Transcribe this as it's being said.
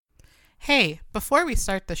Hey, before we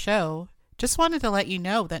start the show, just wanted to let you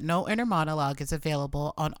know that No Inner Monologue is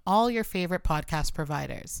available on all your favorite podcast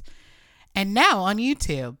providers. And now on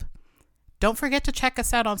YouTube. Don't forget to check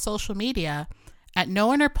us out on social media at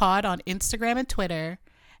No Inner Pod on Instagram and Twitter,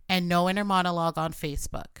 and No Inner Monologue on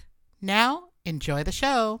Facebook. Now, enjoy the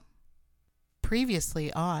show.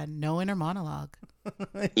 Previously on No Inner Monologue.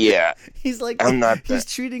 Yeah. He's like, he's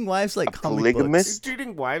treating wives like comic polygamist. books. He's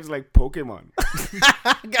treating wives like Pokemon.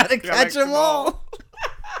 Gotta catch them all.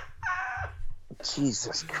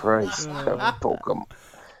 Jesus Christ. Pokemon.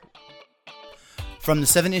 From the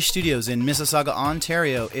 7-ish studios in Mississauga,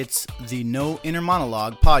 Ontario, it's the No Inner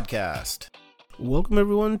Monologue podcast. Welcome,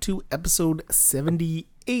 everyone, to episode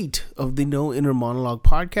 78 of the No Inner Monologue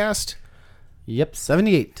podcast. Yep,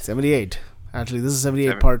 78. 78. Actually, this is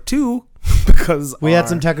 78 part 2 because we had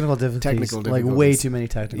some technical difficulties. Like way too many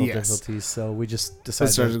technical Yes. difficulties, so we just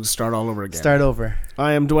decided to start all over again. Start over.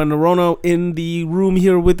 I am Dwayne Narono. In the room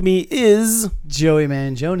here with me is Joey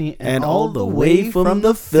Mangione, and all the way from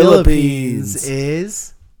the Philippines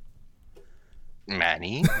is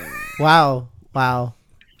Manny. Wow.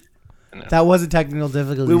 That was a technical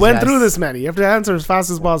difficulty. We went through this, Manny. You have to answer as fast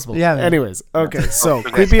as possible. Yeah, man. Anyways, okay, so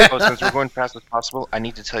Since we're going fast as possible, I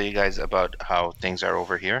need to tell you guys about how things are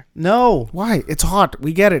over here. No. Why? It's hot.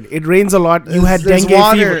 We get it. It rains a lot. You had There's dengue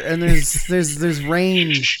water fever. and there's rain.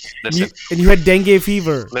 Listen, And you had dengue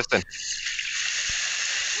fever. listen.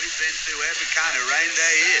 We've been through every kind of rain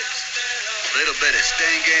there is. Little bit of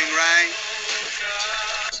stinging rain.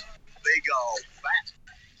 Big old fat.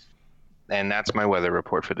 And that's my weather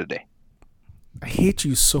report for the day. I hate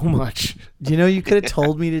you so much. Do you know you could have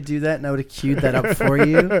told me to do that and I would have queued that up for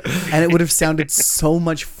you and it would have sounded so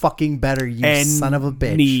much fucking better, you son of a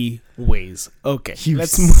bitch. Ways. Okay. You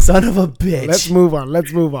son of a bitch. Let's move on.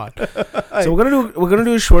 So we're gonna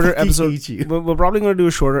do a shorter episode. hate you. We're probably gonna do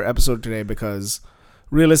a shorter episode today because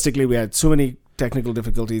realistically we had so many technical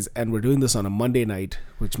difficulties and we're doing this on a Monday night,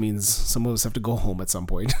 which means some of us have to go home at some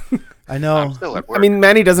point. I know. I'm still at work. I mean,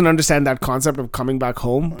 Manny doesn't understand that concept of coming back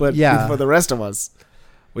home, but Yeah. for the rest of us,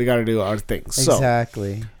 we got to do our thing. So,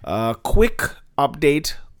 Exactly. quick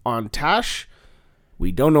update on Tash.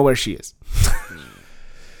 We don't know where she is.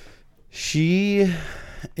 She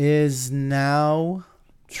is now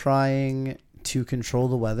trying to control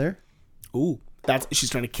the weather. Ooh, she's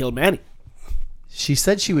trying to kill Manny. She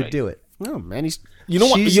said she would do it. No, Manny's. You know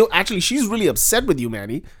what? She's really upset with you,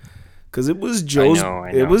 Manny, because it was Joe's.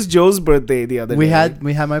 I know. It was Joe's birthday the other We day. had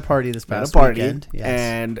my party this We had past a party, weekend. Yes.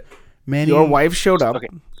 and Manny, your wife showed up. Okay.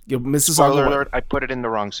 Your Mrs. Spoiler alert, I put it in the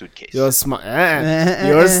wrong suitcase. Your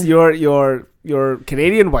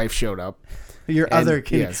Canadian wife showed up. your and- other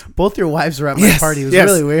kid. yes. Both your wives were at my party. It was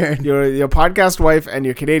really weird. Your podcast wife and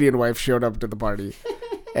your Canadian wife showed up to the party,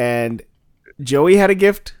 and Joey had a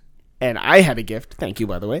gift, and I had a gift. Thank you,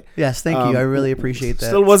 by the way. Yes, thank you. I really appreciate that.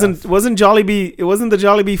 Still wasn't Jollibee. It wasn't the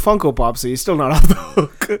Jollibee Funko Pop, so you're still not off the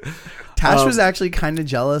hook. Tash was actually kind of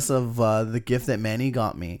jealous of the gift that Manny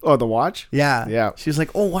got me. Oh, the watch. Yeah. Yeah. She was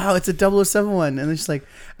like, "Oh wow, it's a 007 one," and then she's like,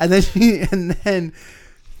 and then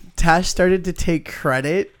Tash started to take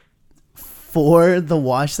credit for the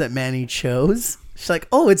watch that Manny chose. She's like,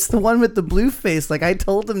 "Oh, it's the one with the blue face. Like I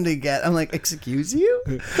told him to get." I'm like, "Excuse you?"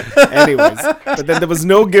 Anyways, but then there was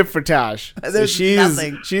no gift for Tash. So There's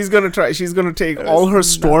nothing. she's gonna take all her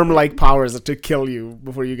storm-like powers to kill you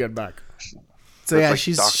before you get back. So Looks yeah, like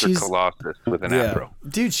she's Dr. Colossus with an afro.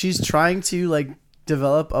 dude, she's trying to like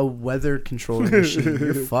develop a weather controlling machine.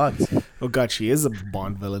 You're fucked. Oh god, she is a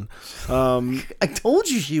Bond villain. I told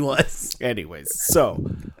you she was. Anyways, so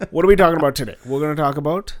what are we talking about today? We're gonna talk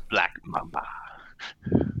about. Black Mamba.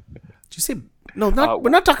 Did you say no? We're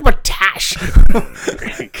not talking about Tash.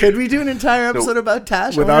 Could we do an entire episode about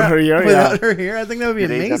Tash without her here? Without her here, I think that would be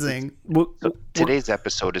Today's amazing. So today's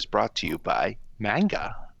episode is brought to you by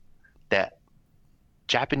Manga, that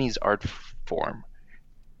Japanese art form.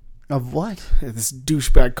 Of what? This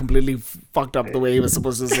douchebag completely fucked up the way he was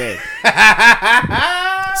supposed to say.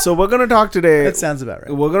 So we're gonna talk today. That sounds about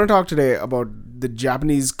right. We're gonna talk today about the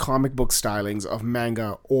Japanese comic book stylings of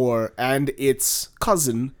manga, and its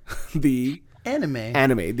cousin, the Anime.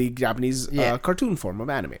 the Japanese cartoon form of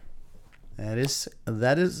anime. That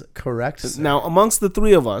is correct. Sir. Now, amongst the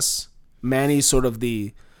three of us, Manny's sort of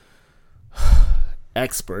the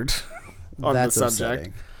expert on That's the subject.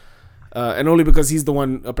 upsetting. And only because he's the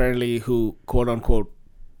one apparently who quote unquote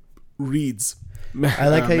reads. I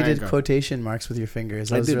like how you did manga. quotation marks with your fingers.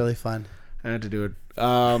 That was did. really fun. I had to do it.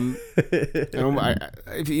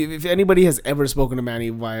 If anybody has ever spoken to Manny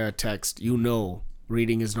via text,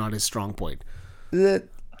 reading is not his strong point.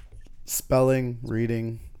 Spelling,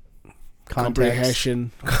 reading, context,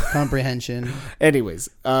 comprehension, Anyways,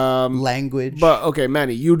 language. but okay,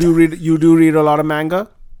 Manny, you do read a lot of manga?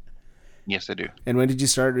 Yes, I do. And when did you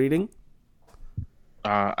start reading?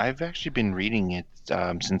 I've actually been reading it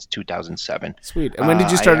since 2007. Sweet. And when did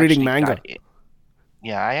you start reading manga?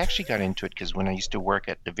 Yeah, I actually got into it because when I used to work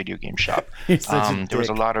at the video game shop, You're such a there was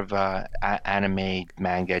a dick. lot of anime,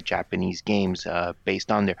 manga, Japanese games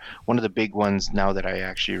based on there. One of the big ones now that I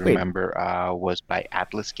actually remember was by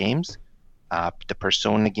Atlas Games, the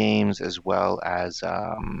Persona games, as well as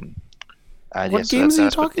What games are you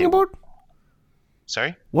talking about?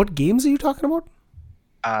 Sorry? What games are you talking about?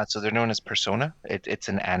 So they're known as Persona. It's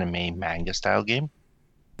an anime manga style game.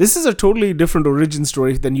 This is a totally different origin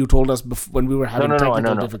story than you told us when we were having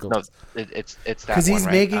technical difficulties. No, it's that Because one, he's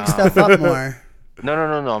right? making stuff up more. No,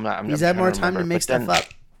 I'm not. He's I'm had more trying time to remember. make But stuff then- up.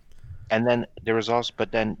 And then there was also,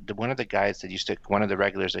 but then one of the guys that one of the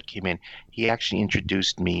regulars that came in, he actually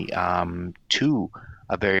introduced me to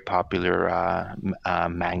a very popular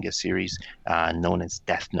manga series known as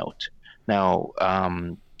Death Note. Now,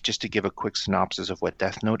 just to give a quick synopsis of what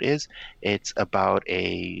Death Note is, it's about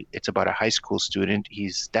a high school student.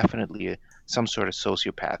 He's definitely some sort of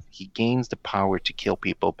sociopath. He gains the power to kill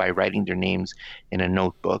people by writing their names in a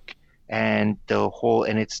notebook. And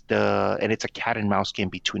it's a cat and mouse game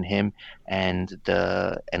between him and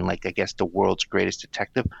like I guess the world's greatest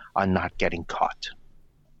detective on not getting caught.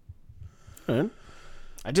 Alright.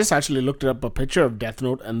 I just actually looked up a picture of Death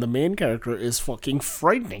Note, and the main character is fucking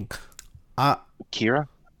frightening. Kira,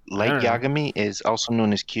 like Yagami, is also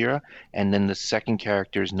known as Kira, and then the second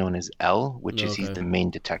character is known as L, which is he's the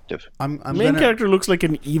main detective. I'm Main gonna... character looks like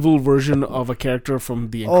an evil version of a character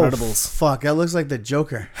from The Incredibles. Oh, fuck. That looks like the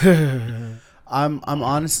Joker. I'm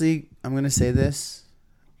honestly, I'm going to say this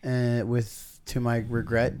to my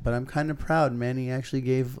regret, but I'm kind of proud Manny actually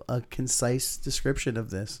gave a concise description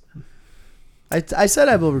of this. I said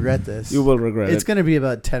I will regret this. You will regret it. It's going to be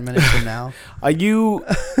about 10 minutes from now. Are you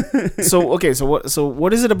so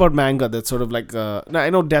what is it about manga that's sort of like now I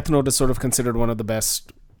know Death Note is sort of considered one of the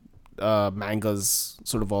best mangas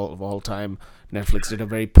sort of all time. Netflix did a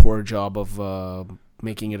very poor job of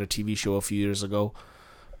making it a TV show a few years ago.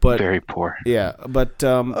 But Very poor. yeah, but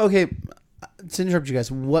Okay, to interrupt you guys,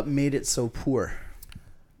 what made it so poor?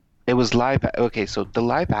 It was live. Okay, so the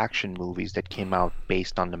live action movies that came out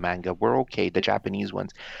based on the manga were okay. The Japanese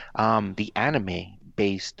ones, the anime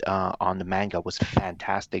based on the manga was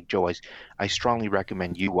fantastic. Joe, I strongly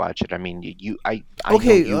recommend you watch it. I mean, I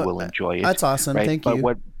Okay, know you will enjoy it. That's awesome. right? Thank but you.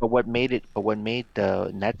 what made the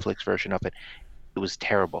Netflix version of it? It was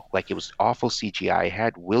terrible. Like it was awful CGI. It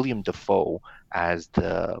had William Dafoe as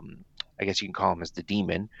the, I guess you can call him as the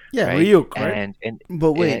demon. Yeah, right? Ryuk, right? And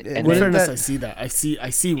But wait, and in wouldn't fairness, that- I see that. I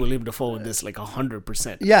see William Dafoe in this like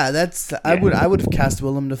 100%. Yeah, that's I would have cast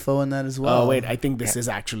Willem Dafoe in that as well. Oh wait, I think this is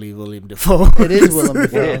actually William Dafoe. It is Willem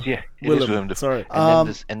It Dafoe. is, yeah. It is William Dafoe. Sorry,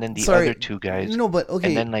 And then the sorry. other two guys. No, but okay.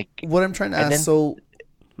 And then like what I'm trying to and ask, then-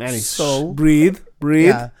 Manny, So- breathe.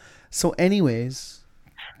 yeah. So, anyways,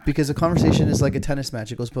 because a conversation is like a tennis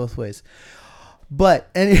match; it goes both ways. But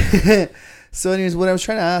anyways, what I was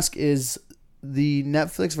trying to ask is the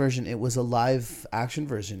Netflix version. It was a live action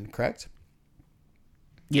version, correct?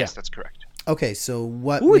 yes, that's correct. Okay, so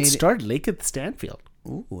what Ooh, made it starred Lakeith Stanfield.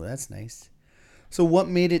 Ooh, that's nice. So what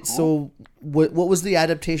made it so? What was the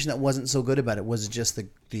adaptation that wasn't so good about it? Was it just the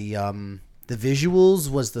visuals?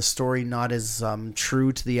 Was the story not as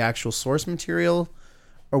true to the actual source material,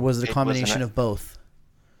 or was it a combination of both?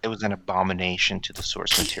 It was an abomination to the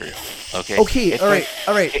source material. Okay. Okay, It's all right, like-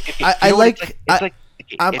 all right. you I know what like. it's like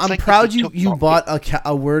okay, I'm it's like if proud took you all- bought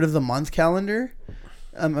a word of the month calendar.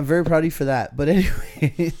 I'm very proud of you for that. But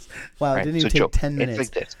anyways, wow, it Right, didn't even so Joe, take 10 minutes.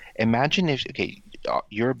 It's like this. Imagine if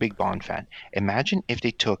you're a big Bond fan. Imagine if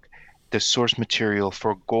they took the source material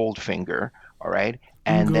for Goldfinger, all right,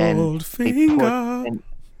 and then they put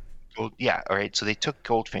all right. So they took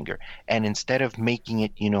Goldfinger, and instead of making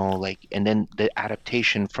it, and then the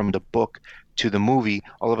adaptation from the book to the movie,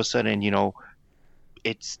 all of a sudden,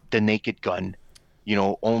 it's the Naked Gun.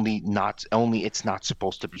 Only it's not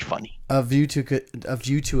supposed to be funny. A View to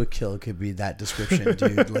a Kill could be that description,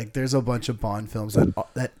 dude. Like, there's a bunch of Bond films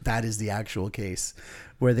that is the actual case,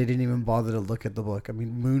 where they didn't even bother to look at the book. I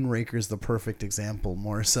mean, Moonraker is the perfect example,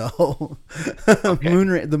 more so.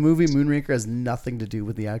 The movie Moonraker has nothing to do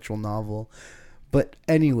with the actual novel. But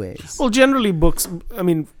anyways, Well, generally books. I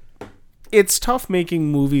mean, it's tough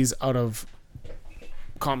making movies out of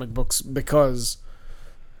comic books because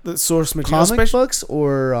the source material, comic books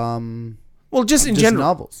or well, just in just general,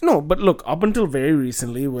 novels? No, but look, up until very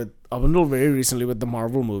recently with the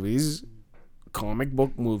Marvel movies, comic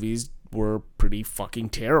book movies were pretty fucking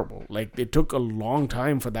terrible. Like, it took a long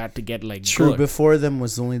time for that to get like True. good. Before them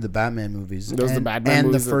was only the Batman movies. Those the Batman and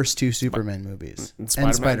movies the first two Superman movies. and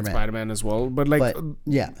And Spider-Man as well. But like,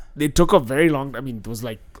 yeah. it took a very long. I mean, there was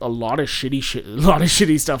like a lot of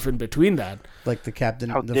shitty stuff in between that. Like the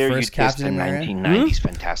How the dare you first diss Captain the America. 1990s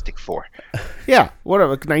Fantastic Four? Yeah,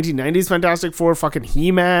 whatever. 1990s Fantastic Four, fucking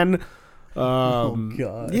He-Man.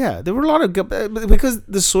 God. Yeah, there were a lot of because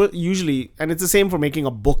usually, and it's the same for making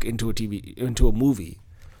a book into a movie.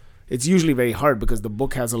 It's usually very hard because the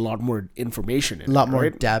book has a lot more information in it. A lot more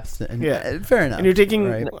right? depth. And, Yeah. fair enough. And you're taking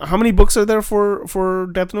right? how many books are there for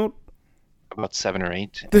Death Note? About 7 or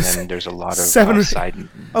 8, and then there's a lot of 7 or side.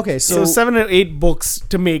 Okay, So 7 or 8 books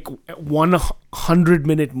to make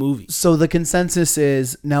 100-minute movie. So the consensus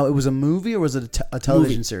is now it was a movie or was it a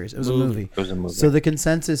television Movie. series? It was a movie. It was a movie. So the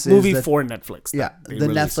consensus is Movie that, for Netflix. yeah, that they the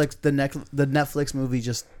released. the Netflix movie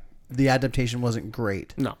just the adaptation wasn't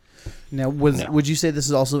great. No. Now would you say this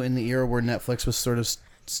is also in the era where Netflix was sort of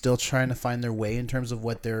still trying to find their way in terms of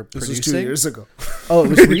what they're This producing? was 2 years ago. Oh, it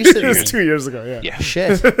was recent. It was 2 years ago, yeah. Yeah.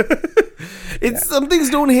 Shit. It's some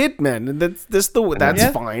things don't hit, man. And that's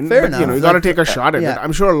Yeah, fine. fair But, enough. you know, you got to Like, take a shot at yeah. it.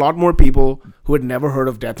 I'm sure a lot more people who had never heard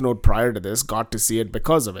of Death Note prior to this got to see it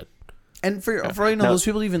because of it. And for those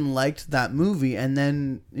people even liked that movie and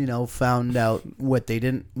then, found out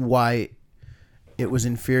why it was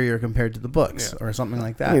inferior compared to the books or something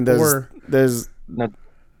like that. I mean, there's No,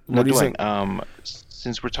 What do you think?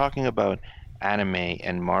 Since we're talking about anime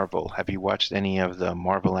and Marvel, have you watched any of the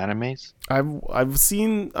Marvel animes? I've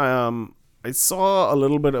seen I saw a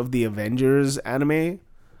little bit of the Avengers anime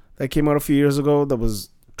that came out a few years ago that was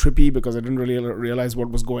trippy because I didn't really realize what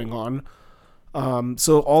was going on.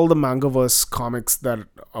 So all the Mangaverse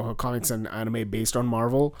comics and anime based on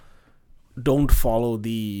Marvel don't follow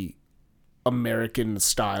the American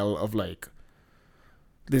style of like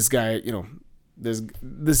this guy,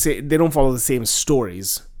 they don't follow the same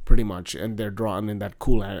stories pretty much, and they're drawn in that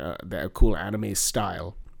cool anime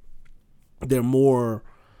style. They're more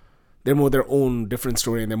their own different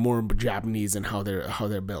story, and they're more Japanese in how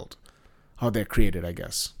they're built, how they're created, I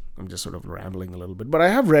guess. I'm just sort of rambling a little bit, but I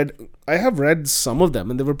have read some of them,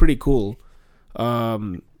 and they were pretty cool.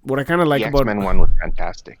 What I kind of like The about X-Men one was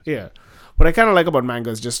fantastic. yeah, what I kind of like about manga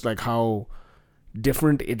is just like how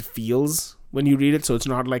different it feels when you read it. So it's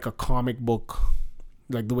not like a comic book,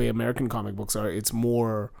 like the way American comic books are. It's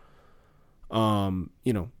more,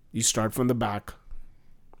 you start from the back,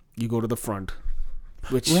 you go to the front,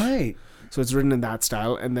 which Right. So it's written in that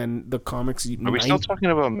style, and then the comics. Are we still talking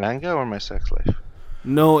about manga or my sex life?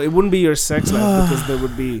 No, it wouldn't be your sex life because there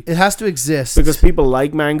would be It has to exist. because people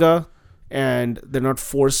like manga, and they're not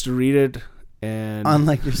forced to read it, and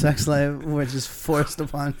unlike your sex life, which is forced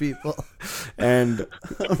upon people. and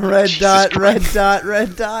Red dot, red dot,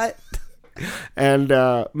 red dot. and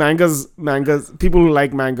mangas. People who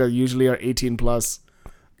like manga usually are 18 plus.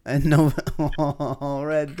 And no,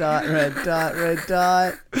 red dot, red dot, red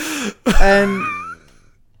dot. And,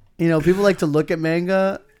 people like to look at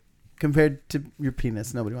manga compared to your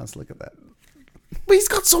penis. Nobody wants to look at that. But he's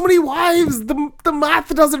got so many wives. The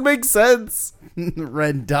math doesn't make sense.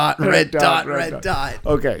 Red dot, red dot, red dot.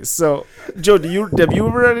 Okay, so Joe, have you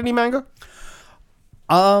ever read any manga?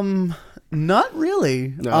 Not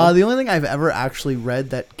really. No? The only thing I've ever actually read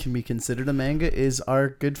that can be considered a manga is our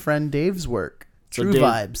good friend Dave's work. So True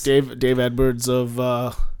Vibes. Dave Edwards of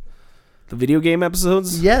the video game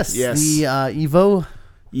episodes. Yes. Yes. The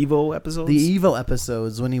Evo episodes. The Evo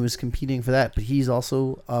episodes when he was competing for that, but he's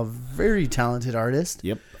also a very talented artist.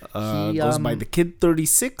 Yep. He, Goes by the Kid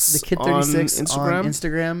 36. The Kid 36 on Instagram. on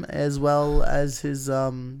Instagram, as well as his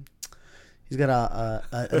he's got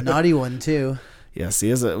a naughty one too. Yes, he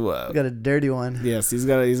has a. He's got a dirty one. Yes, he's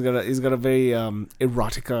got a very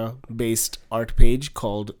erotica based art page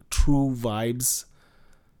called True Vibes.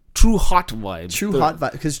 True Hot Vibes.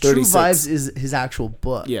 Because True 36. Vibes is his actual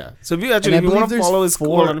book. Yeah. So if you want believe to follow his there's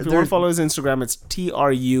if you want to follow his Instagram, it's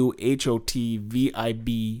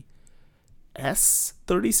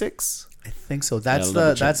TRUHOTVIBS36. I think so. That's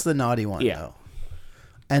double check. that's the naughty one. Yeah. Though.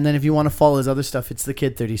 And then if you want to follow his other stuff, it's the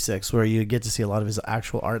Kid 36, where you get to see a lot of his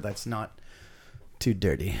actual art that's not too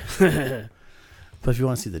dirty. But if you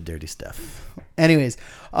want to see the dirty stuff. Anyways,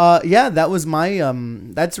 that was my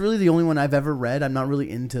that's really the only one I've ever read. I'm not really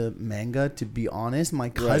into manga, to be honest. My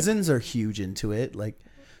cousins are huge into it, like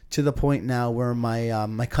to the point now where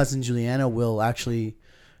my cousin Juliana will actually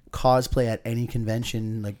cosplay at any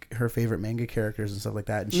convention, like her favorite manga characters and stuff like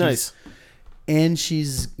that. And she's Nice. And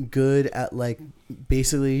she's good at like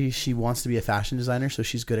basically she wants to be a fashion designer, so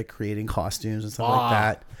she's good at creating costumes and stuff like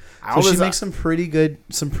that. So she makes some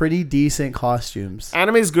pretty decent costumes.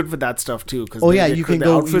 Anime is good for that stuff too. Cause you can the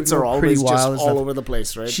go. outfits are always just all over the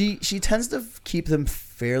place, right? She tends to keep them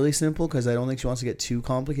fairly simple because I don't think she wants to get too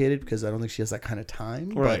complicated because I don't think she has that kind of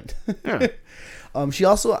time. Right. But, she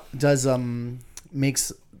also does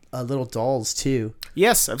makes little dolls too.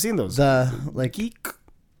 Yes, I've seen those. The like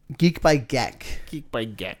Geek by Geck. Geek by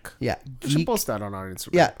Geck. Yeah, We should post that on our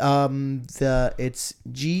Instagram. Yeah. It's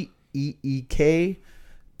GEEK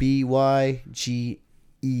BYGEK.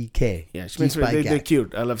 Yeah, she makes they're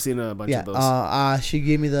cute. I've seen a bunch of those. She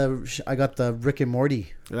gave me I got the Rick and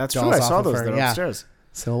Morty. That's true. I saw those. They're upstairs.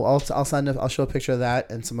 So I'll show a picture of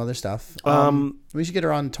that and some other stuff. We should get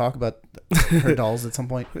her on and talk about her dolls at some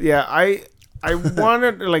point. Yeah, I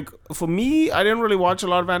wanted, like, for me, I didn't really watch a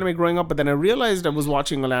lot of anime growing up, but then I realized I was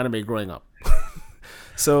watching an anime growing up.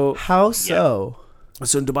 So how so? Yeah.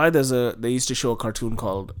 So in Dubai, they used to show a cartoon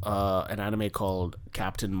called an anime called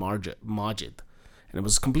Captain Majid, and it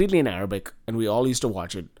was completely in Arabic, and we all used to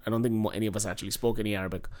watch it. I don't think any of us actually spoke any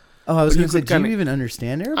Arabic. Oh, I was going to say, do you even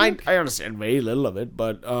understand Arabic? I understand very little of it,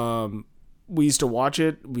 but we used to watch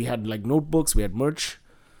it. We had like notebooks, we had merch,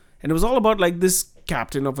 and it was all about like this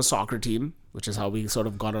captain of a soccer team, which is how we sort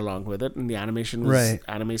of got along with it. And the animation was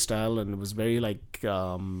anime style, and it was very like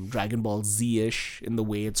Dragon Ball Z-ish in the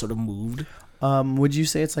way it sort of moved. Would you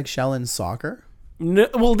say it's like Shaolin Soccer? No,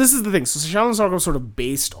 well, this is the thing. So Shaolin Soccer was sort of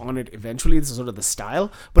based on it eventually. This is sort of the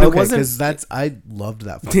style, but it wasn't. Because I loved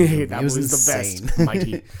that. Movie. That was insane. The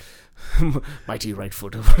best. Mighty right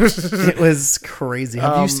foot. It was crazy.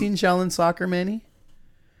 Have you seen Shaolin Soccer, Manny?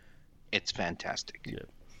 It's fantastic. Yeah.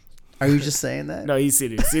 Are you just saying that? No, he's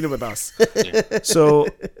seen it. He's seen it with us. Yeah. So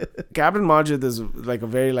Captain Majid is like a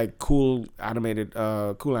very like cool animated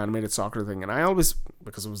soccer thing, and I always,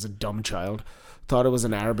 because I was a dumb child, thought it was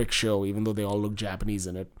an Arabic show, even though they all look Japanese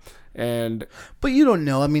in it. But you don't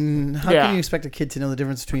know. I mean, how can you expect a kid to know the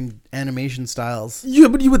difference between animation styles? Yeah,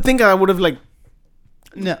 but you would think I would have like.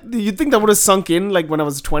 No, you'd think that would have sunk in like when I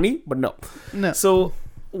was 20, but no. So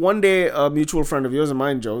one day, a mutual friend of yours and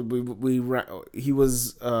mine, Joe, he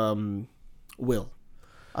was Will.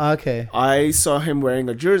 Okay. I saw him wearing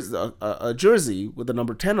a jersey with the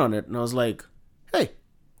number 10 on it, and I was like, "Hey,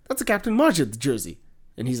 that's a Captain Majid jersey."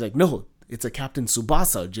 And he's like, "No, it's a Captain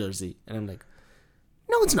Tsubasa jersey." And I'm like,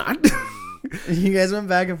 "No, it's not." You guys went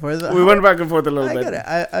back and forth. We went back and forth a little bit.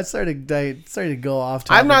 I started to go off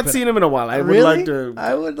topic. I've not seen him in a while. I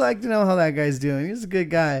would like to know how that guy's doing. He's a good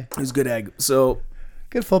guy. He's a good egg. So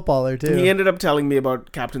good footballer too. He ended up telling me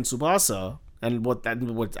about Captain Tsubasa and what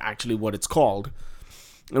it's called.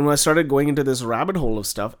 And when I started going into this rabbit hole of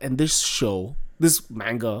stuff, and this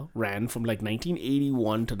manga ran from like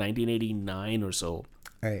 1981 to 1989 or so.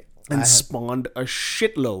 Right. And spawned a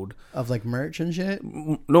shitload of like merch and shit.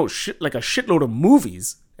 No, like a shitload of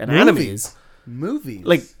movies and animes. Movies,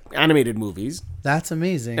 like animated movies. That's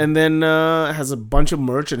amazing. And then has a bunch of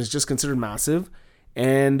merch and is just considered massive.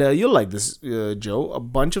 And you'll like this, Joe. A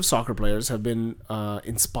bunch of soccer players have been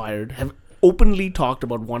inspired, have openly talked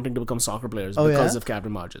about wanting to become soccer players because of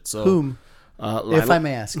Captain Majid. So whom? If I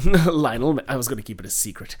may ask. Lionel, I was going to keep it a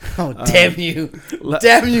secret. Oh, damn you.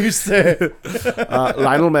 Damn you, sir.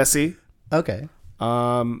 Lionel Messi. Okay.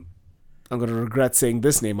 I'm going to regret saying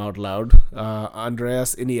this name out loud.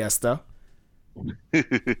 Andreas Iniesta.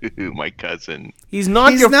 My cousin. He's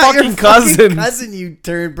not your fucking cousin. Cousin, you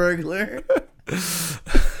turd burglar.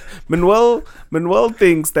 Manuel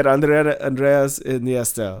thinks that Andreas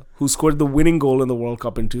Iniesta, who scored the winning goal in the World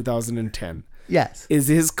Cup in 2010, yes, is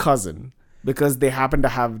his cousin. Because they happen to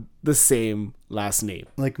have the same last name.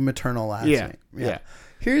 Like maternal last name. Yeah.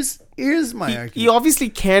 Here's my argument. He obviously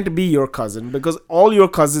can't be your cousin because all your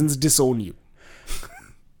cousins disown you.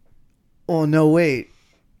 Oh, no, wait.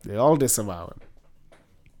 They all disavow him.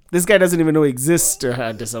 This guy doesn't even know he exists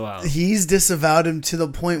to disavow him. He's disavowed him to the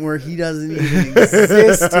point where he doesn't even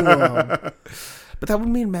exist to him. But that would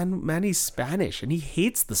mean Manny's Spanish, and he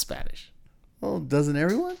hates the Spanish. Well, doesn't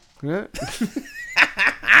everyone? Yeah.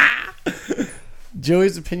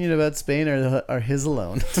 Joey's opinion about Spain are his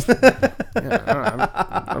alone.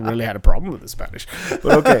 I don't really had a problem with the Spanish,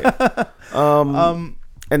 but okay.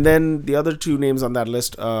 And then the other two names on that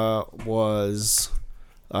list was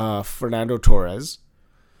Fernando Torres,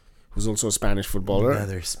 who's also a Spanish footballer.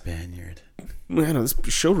 Another Spaniard. Man, this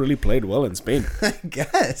show really played well in Spain. I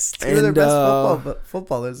guess. Two of their best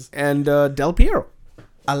footballers. And Del Piero.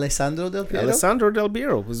 Alessandro Del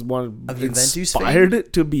Piero was one of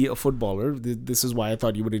inspired to be a footballer. This is why I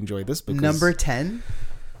thought you would enjoy this. Because number 10?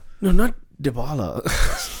 No, not Dybala.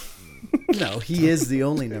 No, he is the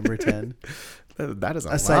only number 10. That is a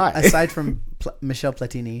lie. Aside from Michelle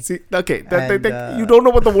Platini. See, okay, And, you don't know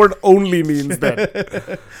what the word "only" means then.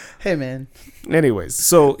 Hey, man. Anyways,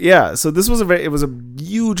 so yeah, so this was it was a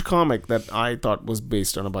huge comic that I thought was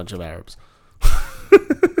based on a bunch of Arabs.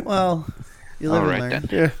 Well, you live All and right learn. then.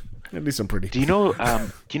 Yeah, at least I'm pretty. Do you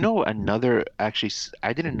know another? Actually,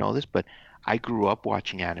 I didn't know this, but I grew up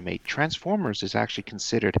watching anime. Transformers is actually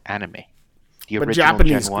considered anime. The But original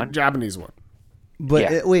Japanese one. But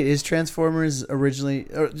Yeah. wait, is Transformers originally...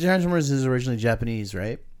 Transformers is originally Japanese,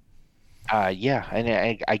 right? Yeah,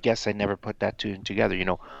 and I guess I never put that two together. You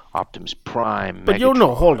know, Optimus Prime. But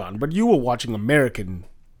Megatron. hold on. But you were watching American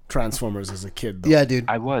Transformers as a kid, though. Yeah, dude.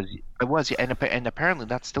 I was, yeah, and apparently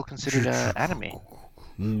that's still considered anime.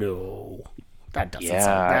 No, that doesn't. Yeah,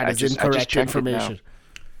 sound, that I is just incorrect checked it now. information.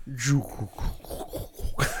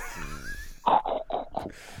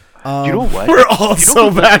 You know what? We're all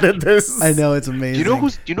so bad at this. I know, it's amazing. Do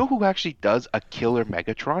you know who actually does a killer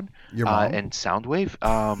Megatron? Your mom? And Soundwave.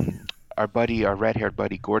 Our red-haired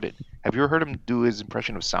buddy Gordon. Have you ever heard him do his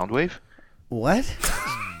impression of Soundwave? What?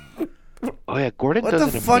 Oh yeah, Gordon What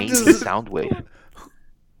does the an fuck amazing does- Soundwave.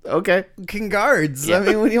 Okay. King Guards. Yeah. I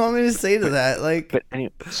mean, what do you want me to say to that? Like, But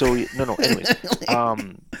anyway, no. Anyways,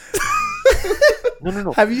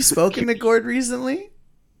 no. have you spoken to Gord recently?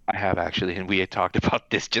 I have actually, and we had talked about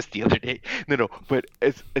this just the other day. No. But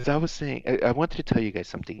as I was saying, I wanted to tell you guys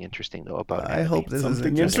something interesting though about. I anime. hope this is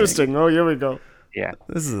Something interesting. Oh, here we go. Yeah.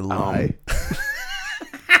 This is a lie.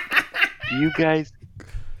 Do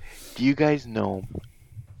you guys know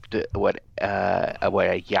what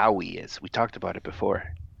a yaoi is? We talked about it before.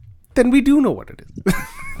 Then we do know what it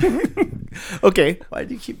is. Okay. Why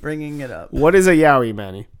do you keep bringing it up? What is a yaoi,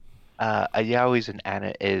 Manny? A yaoi is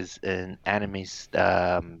an anime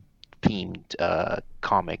themed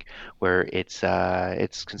comic where it's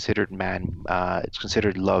considered it's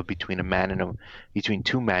considered love between between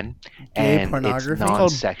two men, Gay and pornography? it's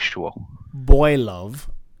non-sexual. Boy love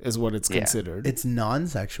is what it's Yeah. considered. It's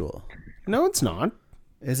non-sexual. No, it's not.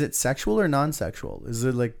 Is it sexual or non-sexual? Is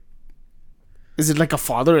it like... Is it like a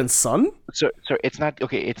father and son? So it's not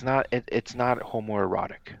okay. It's not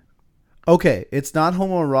homoerotic. Okay, it's not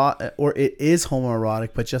homoerotic, or it is homoerotic,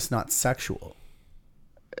 but just not sexual.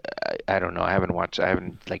 I don't know. I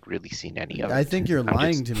haven't like really seen any of it. I think you're I'm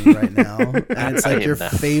lying just- to me right now. And it's I like am your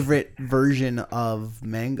not. favorite version of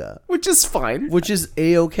manga, Which is fine. which is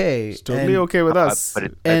A-okay. Totally okay with us.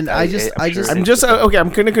 But And I just- I'm just okay. I'm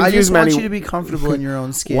kind of I confused, just want Manny. you to be comfortable in your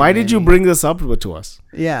own skin. Why did you Manny. bring this up to us?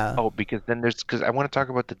 Yeah. Oh, because I want to talk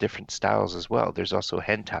about the different styles as well. There's also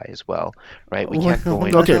hentai as well, right? We can't go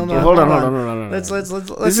in. Okay, No, hold on. Let's This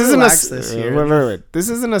relax isn't this a here. wait. This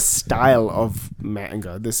isn't a style of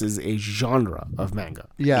manga. This is a genre of manga.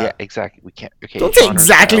 Yeah. Yeah, exactly. We can't. Okay. Don't say genre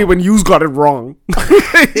exactly style. when you got it wrong.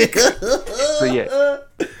 So yeah.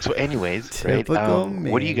 So anyways, right? Typical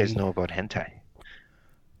What do you guys me. know about hentai?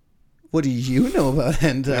 What do you know about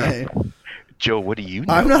hentai? Joe, what do you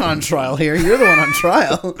know? I'm not on trial here. You're the one on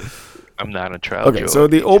trial. I'm not on trial. Okay, Joe. so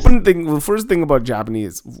the first thing about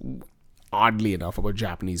Japanese, oddly enough, about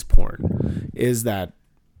Japanese porn is that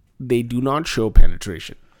they do not show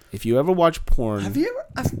penetration. If you ever watch porn, Have you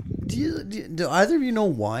ever? Do either of you know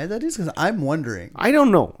why that is? Because I'm wondering. I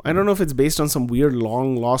don't know. I don't know if it's based on some weird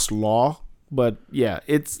long lost law, but yeah,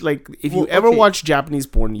 it's like if you Well, ever okay. watch Japanese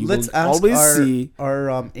porn, you Let's will ask always our see.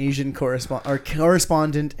 Asian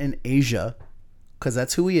correspondent in Asia, because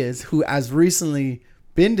that's who he is, who has recently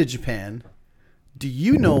been to Japan. Do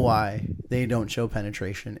you know why they don't show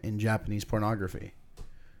penetration in Japanese pornography?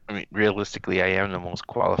 I mean, realistically, I am the most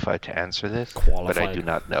qualified to answer this, but I Qualified. do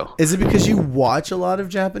not know. Is it because you watch a lot of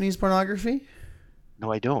Japanese pornography?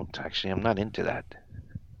 No, I don't. Actually, I'm not into that.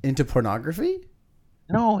 Into pornography?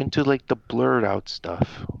 No, into like the blurred out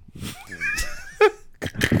stuff.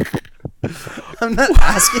 I'm not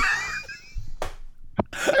asking.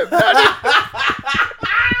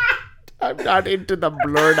 I'm not into the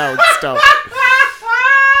blurred out stuff.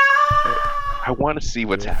 I want to see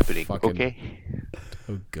what's happening. fucking- Okay,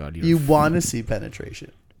 Oh God, You want to see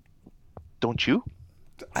penetration? don't you?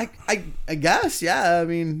 I guess, yeah. I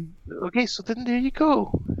mean, Okay, so then there you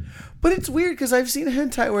go. but it's weird because I've seen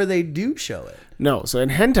hentai where they do show it. No, so in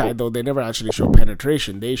hentai though they never actually show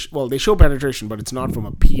penetration. They show penetration, but it's not from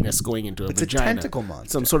a penis going into a It's a vagina. tentacle monster.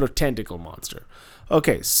 Some sort of tentacle monster.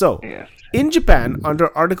 Okay, so Yes. in Japan,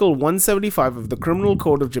 under Article 175 of the Criminal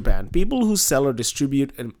Code of Japan, people who sell or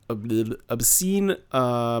distribute obscene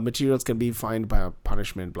materials can be fined by a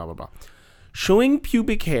punishment. Blah blah blah. Showing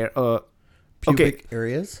pubic hair. Pubic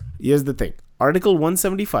areas. Here's the thing. Article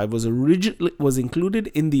 175 was included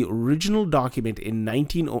in the original document in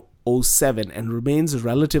 1907 and remains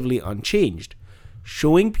relatively unchanged.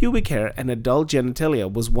 Showing pubic hair and adult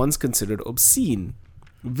genitalia was once considered obscene.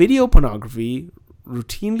 Video pornography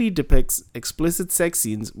routinely depicts explicit sex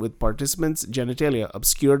scenes with participants' genitalia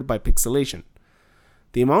obscured by pixelation.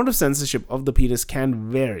 The amount of censorship of the penis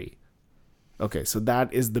can vary. Okay, so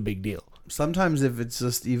that is the big deal. Sometimes if it's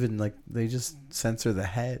just even like they just censor the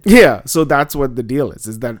head. Yeah, so that's what the deal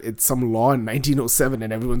is that it's some law in 1907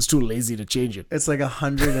 and everyone's too lazy to change it. It's like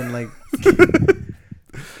 100 and like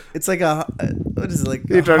it's like what is it like?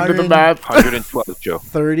 You trying to do the math? 112, Joe.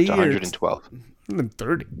 30 It's 112.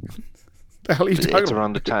 130. The hell are you talking It's about?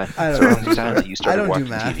 around the time. I It's don't around know. the time that you I started don't do watching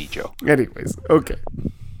math. TV, Joe. Anyways, okay.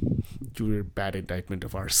 You were a bad indictment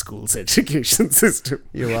of our school's education system.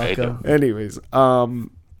 You're I welcome. Anyways,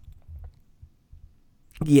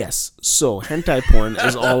 yes. So hentai porn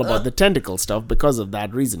is all about the tentacle stuff because of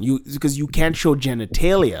that reason. Because you can't show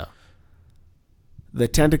genitalia. The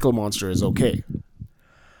tentacle monster is okay.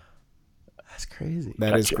 That's crazy.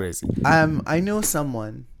 That is Gotcha. crazy. I know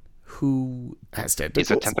someone who Has It's a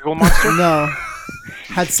tentacles. tentacle monster? no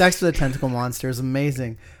had sex with a tentacle monster. It was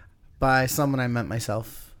amazing. By someone I met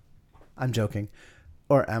myself. I'm joking.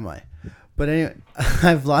 Or am I? But anyway,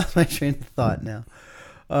 I've lost my train of thought now.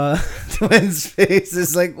 Twin's face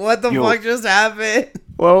is like, what the Yo. fuck just happened?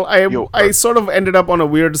 Well, Yo, I sort of ended up on a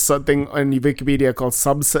weird thing on Wikipedia called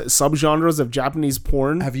subgenres of Japanese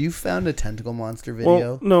porn. Have you found a tentacle monster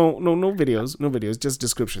video? Well, no videos, just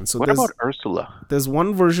descriptions. So What there's about Ursula? there's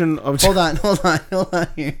one version of Hold on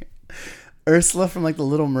here. Ursula from like the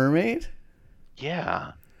Little Mermaid?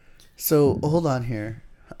 Yeah. So hold on here.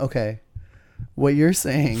 Okay. What you're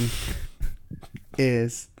saying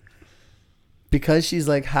is because she's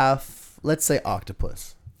like half, let's say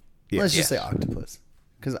octopus. Yeah. Let's just say Yes. octopus.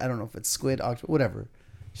 Because I don't know if it's squid, octopus, whatever.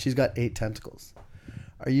 She's got 8 tentacles.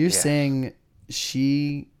 Are you saying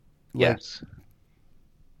she like Yes.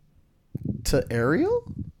 to Ariel?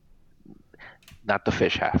 Not the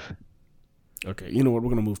fish half. Okay, you know what? We're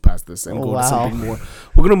gonna move past this and Oh, go wow. to something more.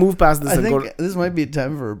 We're gonna move past this I and go. think this might be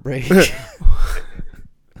time for a break.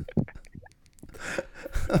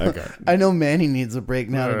 Okay. I know Manny needs a break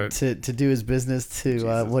now Alright. to do his business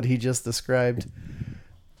to what he just described.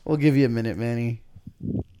 We'll give you a minute, Manny.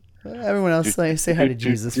 Everyone else say hi to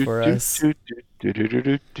Jesus for us.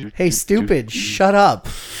 Hey, stupid, shut up.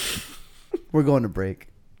 We're going to break.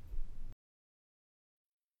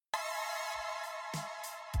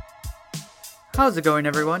 How's it going,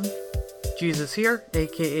 everyone? Jesus here,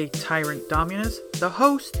 aka Tyrant Dominus, the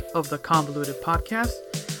host of the Convoluted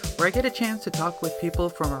Podcast, where I get a chance to talk with people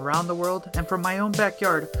from around the world and from my own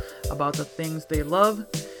backyard about the things they love,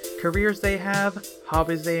 careers they have,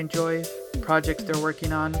 hobbies they enjoy, projects they're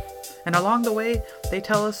working on, and along the way, they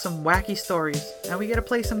tell us some wacky stories and we get to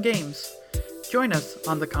play some games. Join us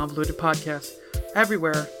on the Convoluted Podcast,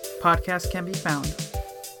 everywhere podcasts can be found.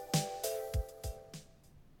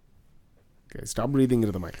 Okay, stop breathing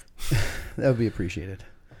into the mic. That would be appreciated.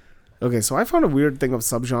 Okay, so I found a weird thing of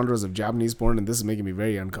subgenres of Japanese porn, and this is making me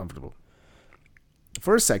very uncomfortable. The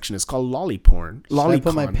first section is called lolly porn. Should I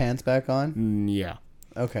put my Lolicon. pants back on? Yeah.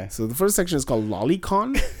 Okay. So the first section is called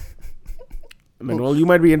lolicon. Manuel, you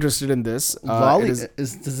might be interested in this. Does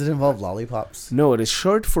it involve lollipops? No, it is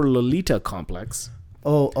short for Lolita Complex.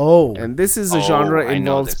 Oh. And this is a genre I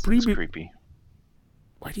know involves this. It's creepy.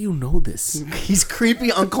 Why do you know this? He's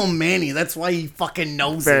creepy Uncle Manny. That's why he fucking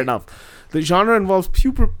knows Fair it. enough. The genre involves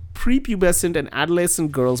prepubescent and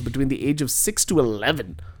adolescent girls between the age of 6 to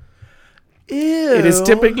 11. Ew. It is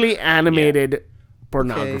typically animated Okay,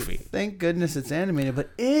 pornography. thank goodness it's animated,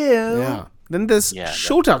 but ew. Yeah. Then there's Yeah, that's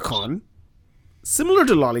Shotakon. Similar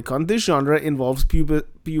to Lolicon, this genre involves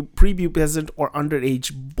prepubescent or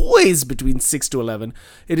underage boys between 6 to 11.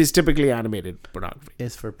 It is typically animated pornography.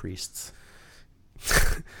 It's for priests.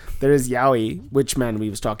 There is yaoi, which man we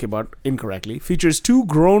was talking about incorrectly, features 2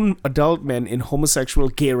 grown adult men in homosexual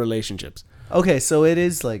gay relationships. Okay, so it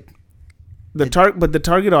is like But the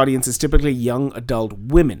target audience is typically young adult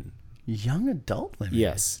women. young adult women.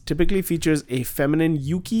 Yes, typically features a feminine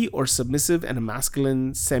yuki or submissive and a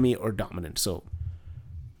masculine semi or dominant. So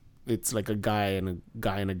it's like a guy and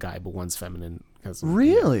a guy, but one's feminine.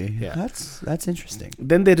 Really? Yeah. That's interesting.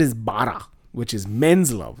 Then there is bara, which is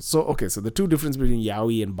men's love. So okay, so the two difference between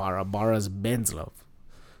yaoi and bara. Bara is men's love.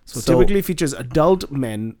 So typically features adult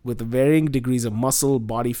men with varying degrees of muscle,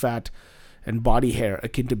 body fat, and body hair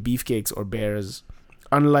akin to beefcakes or bears.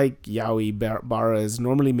 Unlike yaoi, bara is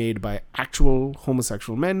normally made by actual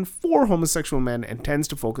homosexual men for homosexual men and tends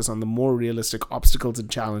to focus on the more realistic obstacles and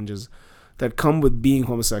challenges that come with being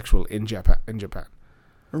homosexual in Japan.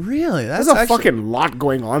 Really? There's a fucking lot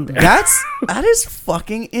going on there. That is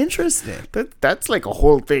fucking interesting. That's like a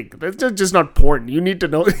whole thing. That's just not porn. You need to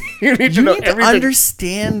know. You need to know to everything.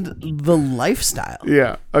 understand the lifestyle.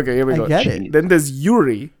 Yeah. Okay. Here we go. get it. Then there's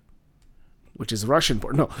Yuri, which is Russian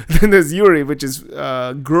porn. No. Then there's Yuri, which is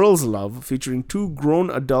girls' love, featuring 2 grown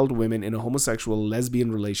adult women in a homosexual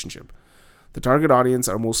lesbian relationship. The target audience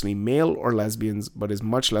are mostly male or lesbians, but is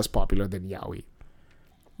much less popular than yaoi.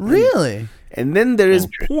 Really? And then there is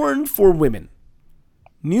porn for women.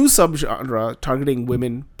 New subgenre targeting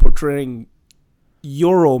women portraying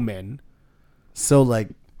Euro men. So, like,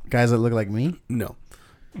 guys that look like me? No.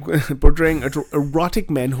 Portraying erotic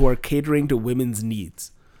men who are catering to women's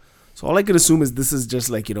needs. So all I can assume is this is just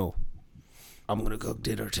like, I'm going to cook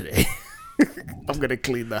dinner today. I'm going to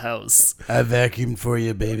clean the house. I vacuumed for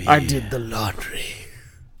you, baby. I did the laundry.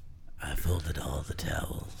 I folded all the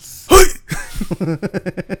towels.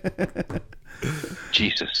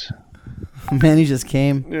 Jesus. Manny just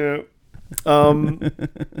came. Yeah.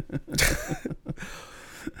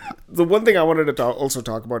 The one thing I wanted to also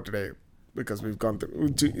talk about today, because we've gone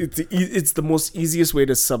through, it's the most easiest way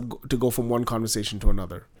to go from one conversation to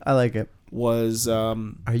another. I like it. Was Are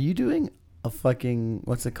you doing a fucking,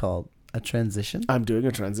 what's it called? A transition? I'm doing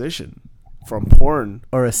a transition from porn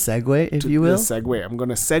Or a segue, if you will? the segue. I'm going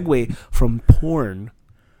to segue from porn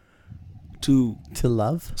to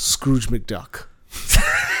love? Scrooge McDuck.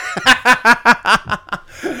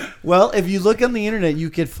 Well, if you look on the internet, you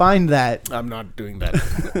could find that. I'm not doing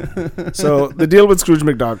that. So the deal with Scrooge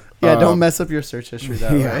McDuck. Yeah, don't mess up your search history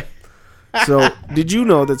that yeah. way. So did you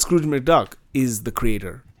know that Scrooge McDuck is the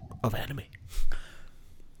creator of anime?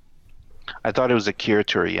 I thought it was Akira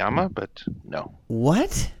Toriyama, but no.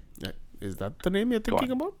 What? Is that the name you're thinking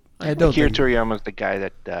about? I don't Akira think. Toriyama is the guy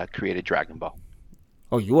that created Dragon Ball.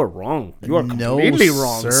 Oh, you are wrong. You are completely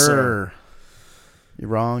wrong, sir. You're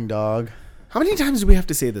wrong, dog. How many times do we have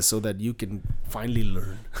to say this so that you can finally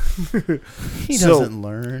learn? He doesn't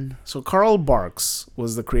learn. So Carl Barks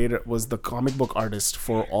was the comic book artist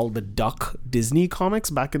for all the Duck Disney comics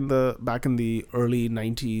back in the early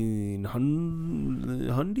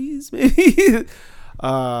 1900s, maybe,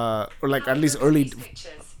 or like at least early.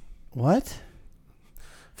 What?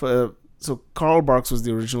 So Carl Barks was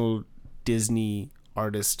the original Disney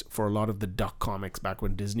artist for a lot of the Duck comics back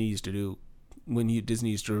when Disney used to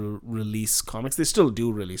release comics. They still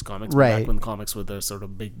do release comics, but right? Back when comics were the sort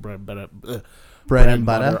of big bread and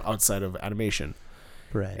butter outside of animation.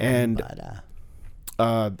 Bread and butter.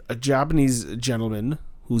 A Japanese gentleman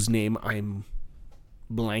whose name I'm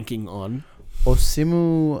blanking on,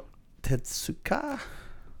 Osamu Tezuka.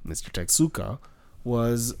 Mr. Tetsuka,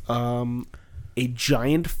 was a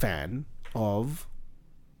giant fan of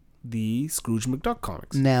the Scrooge McDuck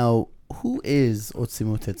comics. Now, who is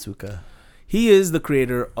Osamu Tezuka? He is the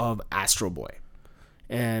creator of Astro Boy.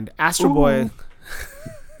 And Astro Boy...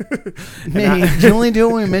 Man, you only do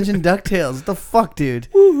it when we mention DuckTales. What the fuck, dude?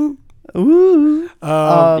 Ooh.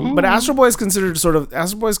 But Astro Boy is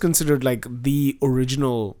considered like the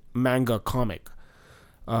original manga comic.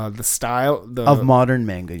 The style of modern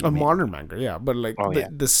manga. Modern manga, yeah. But like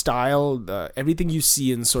the style, everything you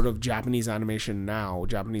see in sort of Japanese animation now,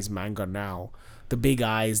 Japanese manga now, the big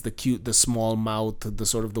eyes, the cute, the small mouth, the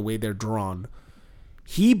sort of the way they're drawn.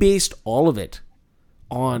 He based all of it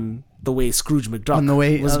on the way Scrooge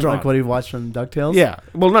McDuck was drawn. Like what he watched from DuckTales? Yeah.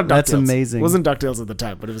 Well, not DuckTales. That's amazing. It wasn't DuckTales at the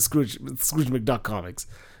time, but it was Scrooge McDuck comics.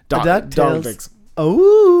 DuckTales.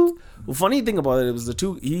 Oh. Well, funny thing about it was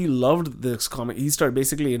he loved this comic. He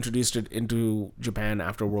basically introduced it into Japan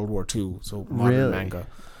after World War II, so modern manga.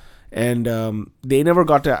 And they never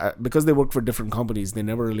got to, because they worked for different companies, they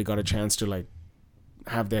never really got a chance to like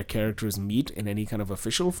have their characters meet in any kind of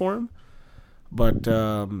official form. But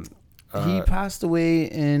he passed away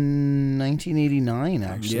in 1989,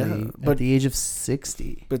 actually, at the age of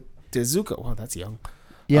 60. But Tezuka, wow, that's young.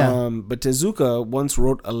 Yeah. But Tezuka once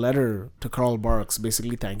wrote a letter to Carl Barks,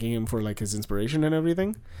 basically thanking him for like his inspiration and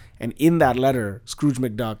everything. And in that letter, Scrooge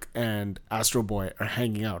McDuck and Astro Boy are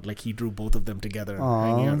hanging out. Like he drew both of them together.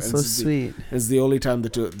 Hanging out. So sweet. It's the only time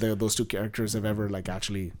those two characters have ever like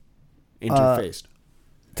actually interfaced.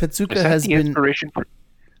 Tetsuka has been inspiration for.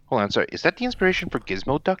 Hold on, sorry. Is that the inspiration for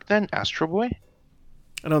Gizmo Duck then, Astro Boy?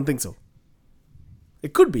 I don't think so.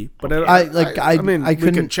 It could be, but I mean, I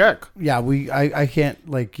we can check. Yeah, I can't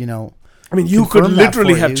I mean, you could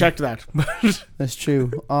literally have checked that. That's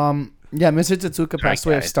true. Yeah, Mr. Tetsuka passed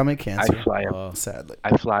away of stomach cancer. Sadly.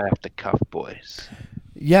 I fly off the cuff, boys.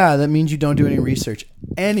 Yeah, that means you don't do any research.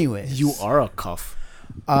 Anyways, you are a cuff.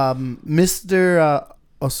 Mr.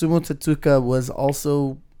 Osamu Tezuka was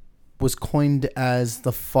also was coined as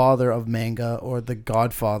the father of manga, or the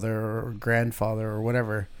godfather or grandfather or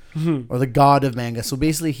whatever, or the god of manga. So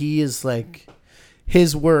basically, he is like,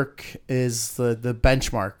 his work is the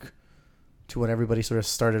benchmark to what everybody sort of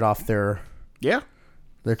started off their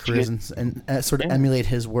careers and sort of emulate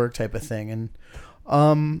his work type of thing.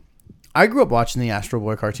 And I grew up watching the Astro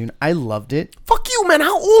Boy cartoon. I loved it. Fuck you, man.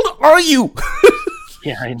 How old are you?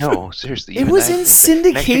 Yeah, I know. Seriously. It was in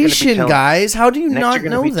syndication, guys. How do you not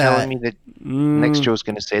know that? Next Joe's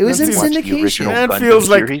going to say it was in syndication.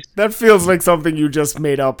 That feels like something you just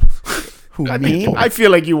made up. Who, me? I feel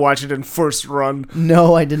like you watched it in first run.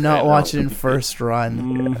 No, I did not watch it in first run.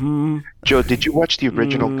 Mm-hmm. Joe, did you watch the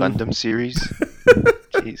original Gundam series?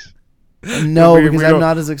 Jeez. No, because I'm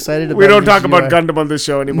not as excited about it. We don't talk about Gundam on this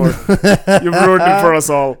show anymore. You've ruined it for us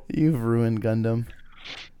all. You've ruined Gundam.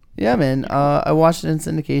 Yeah, man. I watched it in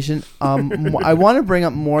syndication. I want to bring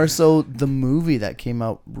up more so the movie that came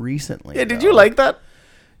out recently. Yeah, did you like that?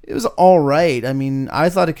 It was all right. I mean, I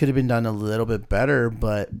thought it could have been done a little bit better,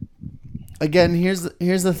 but again, here's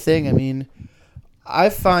the thing. I mean, I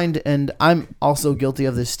find, and I'm also guilty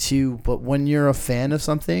of this too, but when you're a fan of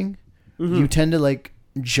something, you tend to like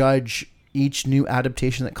judge each new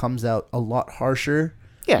adaptation that comes out a lot harsher.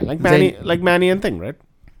 Yeah, like Manny and Thing, right?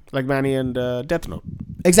 Like Manny and Death Note.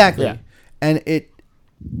 Exactly. Yeah. And it,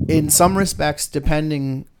 in some respects,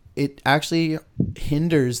 it actually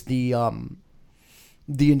hinders the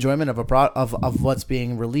enjoyment of of what's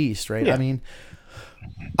being released, right? Yeah. I mean,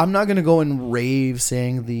 I'm not going to go and rave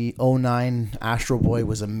saying the 2009 Astro Boy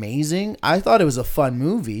was amazing. I thought it was a fun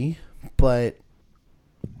movie, but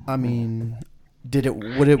I mean,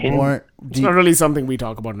 would it warrant... It's not really something we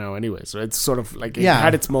talk about now anyway, so it's sort of like it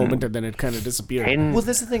had its moment and then it kind of disappeared. Well,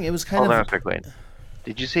 that's the thing. It was kind Hold of... on a second.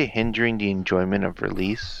 Did you say hindering the enjoyment of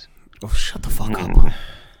release? Oh, shut the fuck up.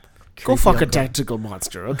 Go fuck a tactical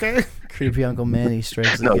monster, okay? Creepy Uncle Manny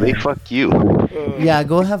strikes No, again. they fuck you. Yeah,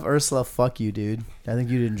 go have Ursula fuck you, dude. I think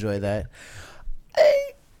you'd enjoy that.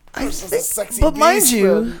 But mind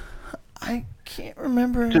you, I can't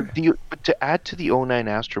remember. To add to the 2009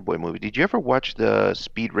 Astro Boy movie, did you ever watch the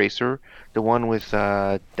Speed Racer, the one with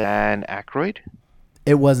Dan Aykroyd?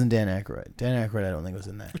 It wasn't Dan Aykroyd. Dan Aykroyd, I don't think was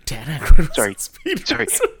in that. Dan Aykroyd. Sorry.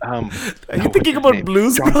 Are you thinking about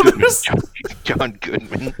Blues Brothers? John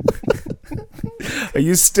Goodman. Are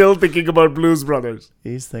you still thinking about Blues Brothers?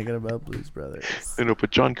 He's thinking about Blues Brothers. No, but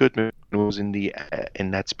John Goodman was in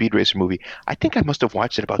that Speed Racer movie. I think I must have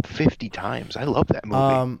watched it about 50 times. I love that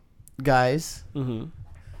movie. Guys, and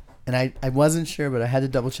I wasn't sure, but I had to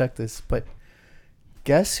double check this. But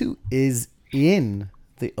guess who is in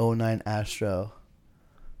the 2009 Astro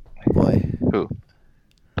Boy? Who?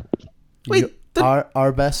 Wait,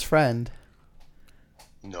 our best friend.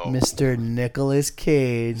 No. Mr. Nicolas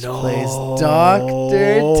Cage plays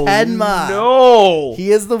Dr. Tenma. No.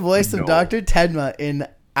 He is the voice of Dr. Tenma in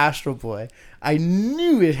Astro Boy. I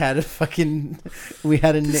knew it had we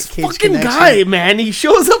had a Nick Cage fucking connection. guy, man. He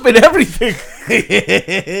shows up in everything.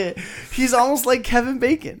 He's almost like Kevin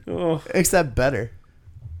Bacon, except better.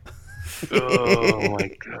 Oh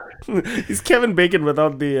my god. He's Kevin Bacon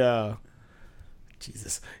without the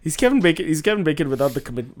Jesus. He's Kevin Bacon without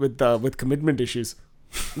the with commitment issues.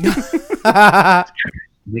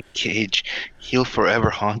 Nick Cage, he'll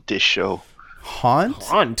forever haunt this show.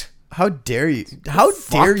 Haunt? How dare you? How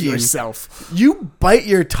dare you? Yourself. You bite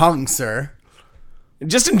your tongue, sir.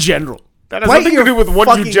 Just in general. That has nothing to do with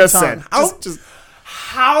what you just said.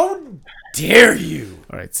 How dare you?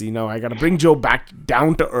 All right, see, now I got to bring Joe back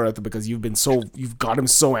down to earth because you've got him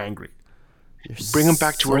so angry. Bring him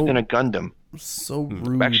back to earth in a Gundam. So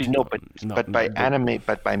rude. Actually, no,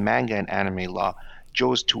 but by manga and anime law,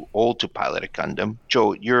 Joe's too old to pilot a Gundam.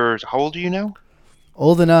 Joe, how old are you now?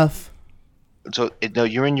 Old enough. So no,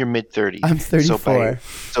 you're in your mid-30s. I'm 34.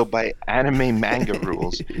 So by anime manga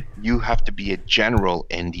rules, you have to be a general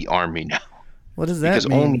in the army now. What does that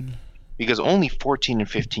mean? Because only 14 and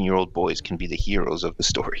 15-year-old boys can be the heroes of the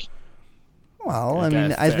story. Well, I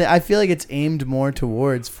mean, I feel like it's aimed more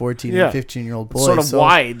towards 14 and 15-year-old boys. Sort of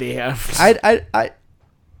why they have. I'd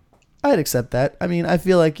accept that. I mean, I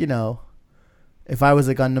feel like, if I was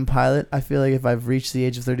a Gundam pilot, I feel like if I've reached the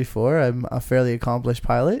age of 34, I'm a fairly accomplished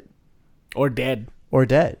pilot. Or dead.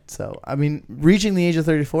 So, I mean, reaching the age of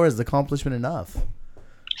 34 is accomplishment enough.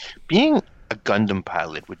 Being a Gundam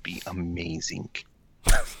pilot would be amazing.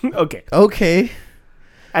 Okay.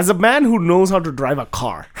 As a man who knows how to drive a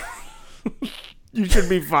car, you should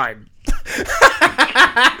be fine.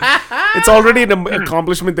 It's already an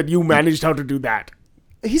accomplishment that you managed how to do that.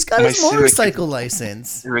 He's got his motorcycle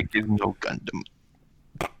license. Rick is no Gundam.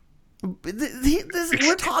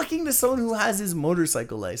 We're talking to someone who has his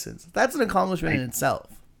motorcycle license. That's an accomplishment in itself.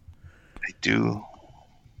 I do.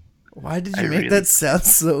 Why did you make that sound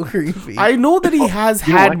so creepy? I know that he has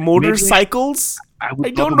you know had what? motorcycles.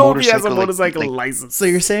 I don't know if he has a motorcycle license. So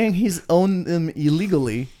you're saying he's owned them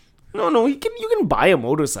illegally? No, you can buy a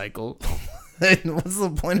motorcycle. What's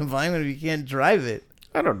the point of buying one if you can't drive it?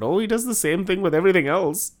 I don't know. He does the same thing with everything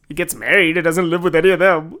else. He gets married. He doesn't live with any of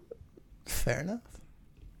them. Fair enough.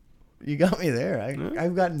 You got me there.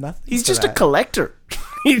 I've got nothing. He's just a collector.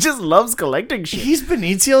 He just loves collecting shit. He's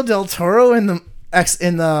Benicio del Toro in the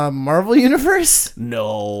Marvel universe?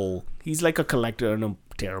 No. He's like a collector in a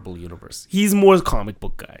terrible universe. He's more a comic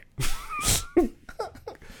book guy.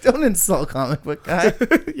 Don't insult comic book guy.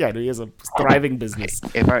 Yeah, no, he has a thriving business.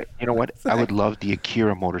 You know what? I would love the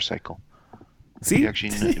Akira motorcycle. See?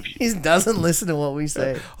 He doesn't listen to what we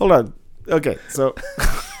say. Hold on. Okay, so...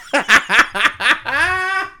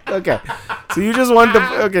 Okay, so you just want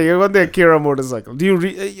you want the Akira motorcycle. Do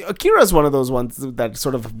you Akira's one of those ones that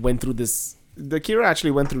sort of went through this. The Akira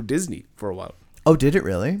actually went through Disney for a while. Oh, did it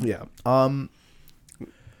really? Yeah.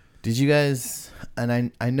 Did you guys?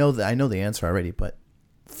 And I know the answer already, but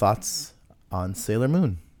thoughts on Sailor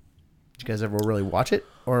Moon? Did you guys ever really watch it?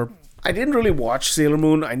 Or I didn't really watch Sailor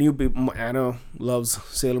Moon. I knew Anna loves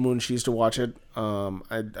Sailor Moon. She used to watch it.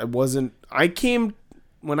 I wasn't.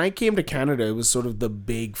 When I came to Canada, it was sort of the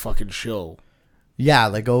big fucking show. Yeah,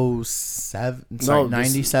 like 97?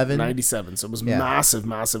 97. So it was massive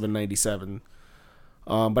in 97.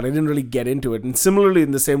 But I didn't really get into it. And similarly,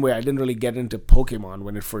 in the same way, I didn't really get into Pokemon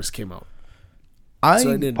when it first came out.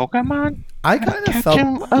 Pokemon? I kind of felt...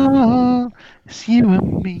 Them all. It's you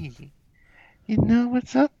and me. You know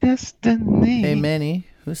it's our destiny. Hey, Manny,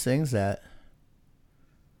 who sings that?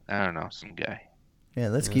 I don't know, some guy. Yeah,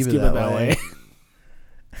 let's keep it that way.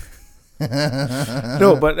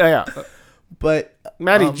 No, but yeah. But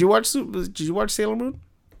Maddie, did you watch Sailor Moon?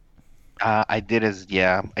 I did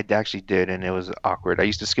I actually did, and it was awkward. I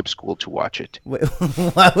used to skip school to watch it. Wait,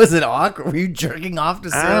 why was it awkward? Were you jerking off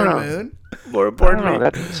to Sailor Moon? More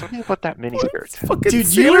importantly, something about that miniskirt. Dude,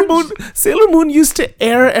 Sailor Moon used to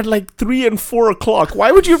air at like 3 and 4 o'clock.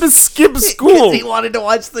 Why would you have to skip school? He wanted to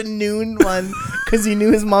watch the noon one because he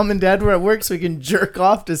knew his mom and dad were at work, so he can jerk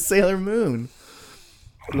off to Sailor Moon.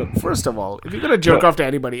 Look, first of all, if you're gonna jerk off to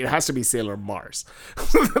anybody, it has to be Sailor Mars.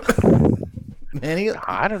 Manny,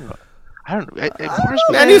 I don't know.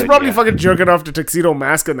 And he's probably fucking jerking off to Tuxedo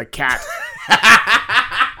Mask and the cat.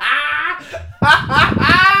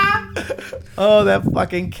 Oh, that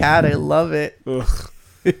fucking cat! I love it. Ugh.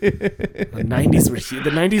 The 90s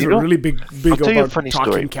were really big I'll tell you a about funny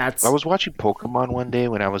talking story. cats. I was watching Pokemon one day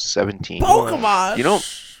when I was 17. Pokemon. You know.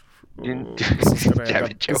 This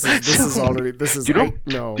is already.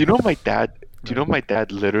 Do you know my dad? Do you know my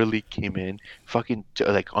dad literally came in, fucking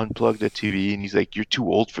like unplugged the TV, and he's like, "You're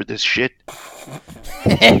too old for this shit."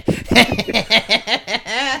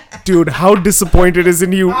 Dude, how disappointed is he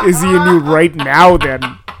in you right now? Then,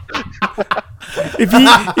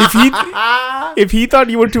 if he thought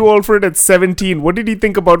you were too old for it at 17, what did he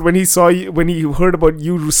think about when he heard about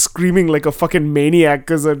you screaming like a fucking maniac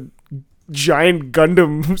because a giant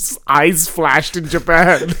Gundam's eyes flashed in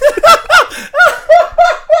Japan?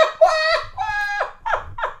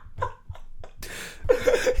 He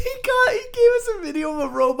gave us a video of a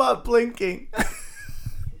robot blinking.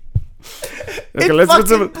 Okay, let's put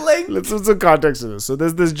some context to this. So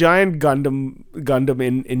there's this giant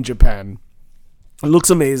Gundam in Japan. It looks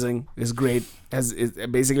amazing. It's great.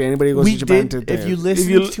 Basically anybody who goes to Japan if you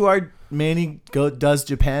listen to our Manny Does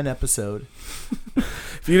Japan episode.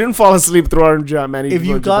 If you didn't fall asleep through our Manny, if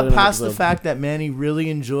you got past the fact that Manny really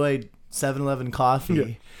enjoyed 7-Eleven coffee.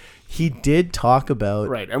 Yeah. He did talk about...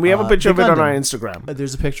 Right, and we have a picture of it on our Instagram.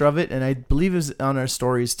 There's a picture of it, and I believe it's on our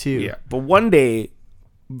stories too. Yeah, but one day,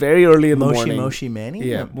 very early in the morning... Moshi Manny?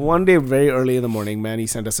 Yeah, one day, very early in the morning, Manny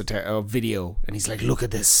sent us a video, and he's like, look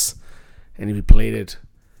at this. And we played it.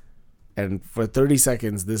 And for 30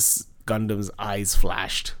 seconds, this Gundam's eyes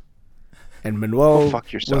flashed. And Manuel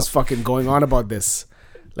was fucking going on about this.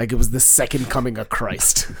 Like it was the second coming of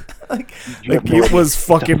Christ. like it was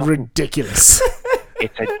fucking ridiculous.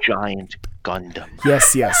 It's a giant Gundam.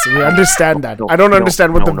 Yes, we understand that. I don't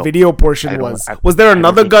understand what the video portion was. Was there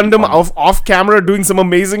another Gundam off camera doing some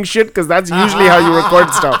amazing shit? Because that's usually how you record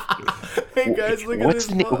stuff. Hey guys, look at this.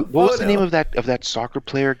 What was the name of that soccer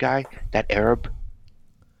player guy? That Arab?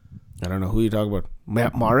 I don't know who you talking about.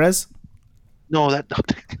 Mahrez? No, that.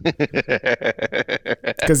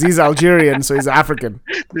 Because he's Algerian, so he's African.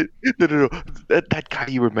 No. That guy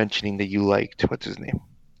you were mentioning that you liked. What's his name?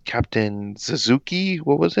 Captain Suzuki?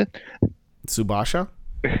 What was it? Tsubasa?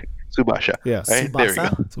 Subasha. Yes. Right? There we go.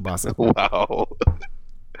 Tsubasa. Wow.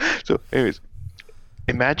 So, anyways,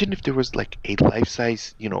 imagine if there was like a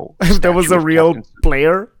life-size, If there was statue a of real Captain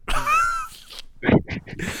player.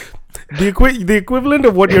 The equivalent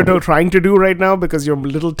of what you're trying to do right now, because your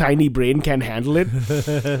little tiny brain can't handle it,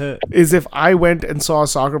 is if I went and saw a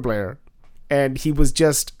soccer player and he was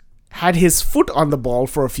just had his foot on the ball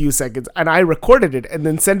for a few seconds and I recorded it and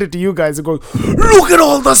then sent it to you guys and go, look at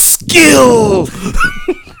all the skill.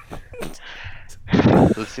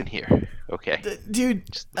 Listen here, okay? Dude,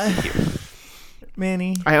 Just listen here.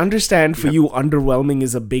 Manny, I understand for you underwhelming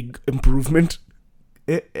is a big improvement.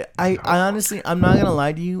 I honestly, I'm not gonna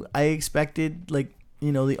lie to you. I expected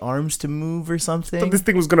the arms to move or something. Thought this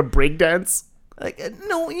thing was gonna break dance.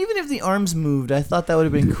 No, even if the arms moved, I thought that would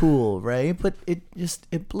have been cool, right? But it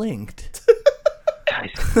blinked. Guys,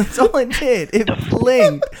 That's all it did. It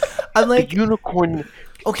blinked. I'm the like, unicorn.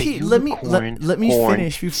 okay, the let me unicorn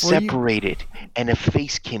finish before you. separated, and a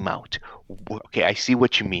face came out. Okay, I see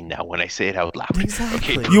what you mean now when I say it out loud.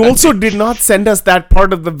 Exactly. Okay, You also did not send us that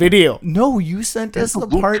part of the video. No, you sent us the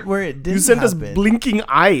part where it didn't. You sent us happen. blinking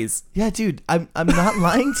eyes. Yeah, dude, I'm not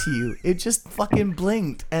lying to you. It just fucking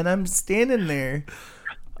blinked, and I'm standing there,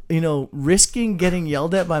 risking getting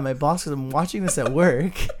yelled at by my boss because I'm watching this at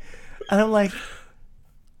work, and I'm like,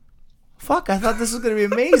 "Fuck! I thought this was gonna be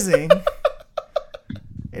amazing."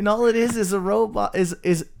 And all it is a robot.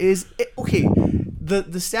 Okay?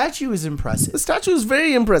 The statue is impressive. The statue is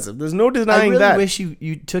very impressive. There's no I denying really that. wish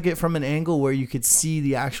you took it from an angle where you could see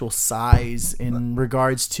the actual size in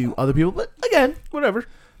regards to other people. But again, Whatever.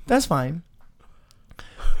 that's fine.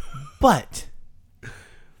 But,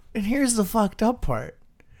 and here's the fucked up part.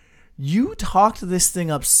 You talked this thing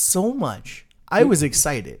up so much. I was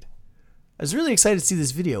excited. I was really excited to see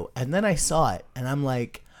this video. And then I saw it. And I'm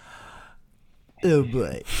like, oh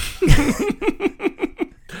boy.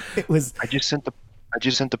 It was... I just sent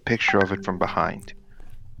the picture of it from behind,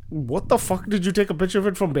 What the fuck did you take a picture of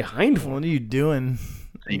it from behind for? What are you doing?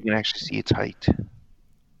 so you can actually see its height.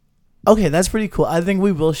 Okay, that's pretty cool. I think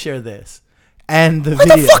we will share this. And the Why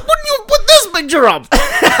video. the fuck wouldn't you put this picture up?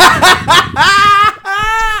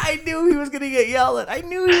 I knew he was gonna get yelled at. I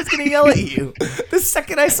knew he was gonna yell at you. The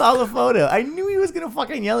second I saw the photo, I knew he was gonna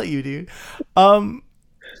fucking yell at you, dude.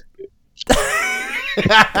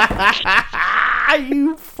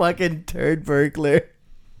 You fucking turd burglar.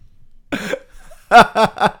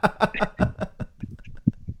 Alright,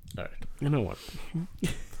 you know what?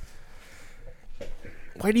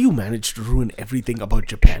 Why do you manage to ruin everything about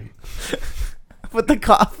Japan? But the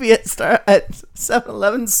coffee at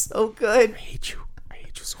 7-Eleven's so good. I hate you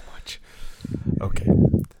so much. Okay.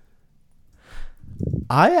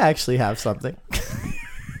 I actually have something.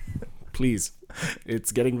 Please.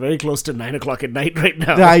 It's getting very close to 9 o'clock at night right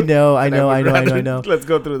now. I know. And would rather- Let's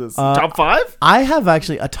go through this. Top 5? I have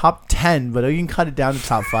actually a top 10, but you can cut it down to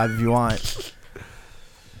top 5 if you want.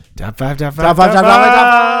 Top 5. Top five.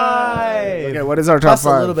 Okay, what is our top Plus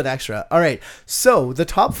 5? a little bit extra. All right. So the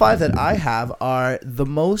top 5 that I have are the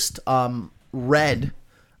most read,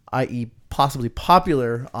 i.e., possibly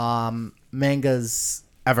popular mangas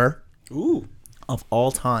ever. Of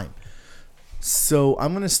all time. So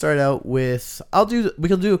I'm gonna start out with. We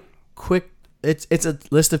can do a quick. It's a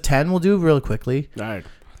list of 10. We'll do real quickly. All right.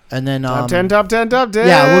 And then Top 10. Yeah,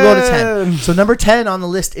 we'll go to 10. So number 10 on the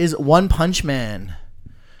list is One Punch Man.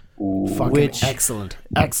 Fucking excellent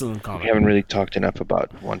comic. We haven't really talked enough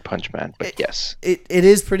about One Punch Man, but yes. It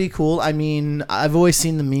is pretty cool. I mean, I've always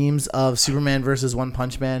seen the memes of Superman versus One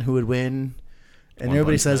Punch Man, who would win. And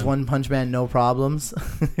everybody says One Punch Man, no problems.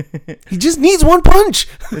 He just needs one punch.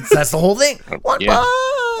 That's the whole thing. One Yeah.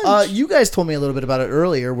 punch. You guys told me a little bit about it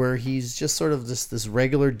earlier, where he's just sort of this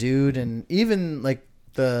regular dude, and even like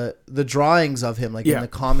the drawings of him, like in the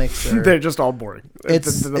comics, They're just all boring.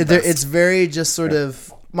 It's very just sort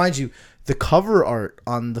of, mind you, the cover art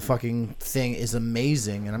on the fucking thing is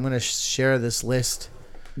amazing, and I'm gonna share this list.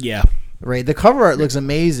 Yeah. Right, the cover art looks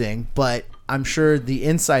amazing, but I'm sure the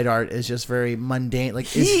inside art is just very mundane. Like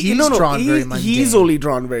he's drawn very mundane. He's only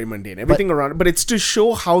drawn very mundane. Everything around, but it's to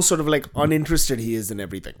show how sort of like uninterested he is in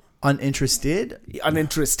everything. Uninterested.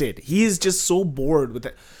 He is just so bored with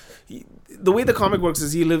it. The way the comic works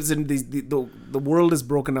is he lives in the world is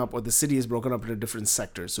broken up, or the city is broken up into different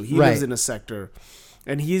sectors. So he lives in a sector,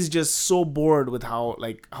 and he's just so bored with how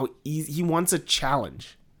easy he wants a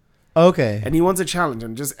challenge. Okay. And he wants a challenge,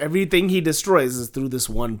 and just everything he destroys is through this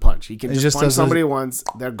one punch. He can just punch somebody once,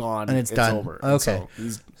 they're gone, and it's done. Over. Okay.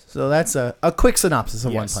 So that's a quick synopsis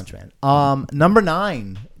of One Punch Man. Number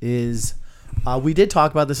 9 is, we did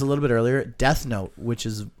talk about this a little bit earlier, Death Note, which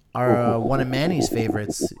is one of Manny's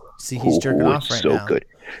favorites. See, he's jerking off right now. So good.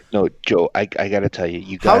 No, Joe, I gotta tell you,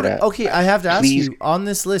 you How gotta. okay, I have to ask please- you on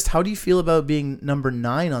this list. How do you feel about being number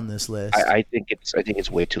 9 on this list? I think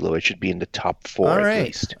it's way too low. It should be in the top 4 All at right.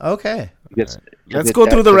 least. Okay. Because, Let's go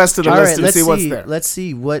through the rest of the All list right. and Let's see see. what's there. Let's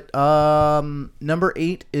see what number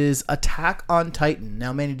 8 is Attack on Titan.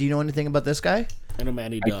 Now, Manny, do you know anything about this guy? I know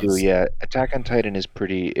Manny I does. do, yeah. Attack on Titan is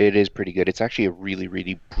pretty good. It's actually a really,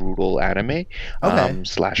 really brutal anime Okay.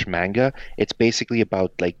 / manga. It's basically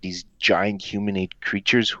about like these giant humanoid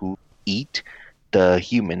creatures who eat the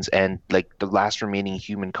humans, and like the last remaining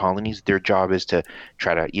human colonies, their job is to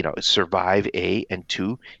try to, survive, A, and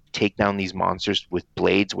 2, take down these monsters with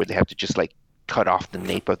blades where they have to just like cut off the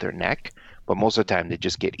nape of their neck. But most of the time they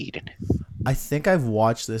just get eaten. I think I've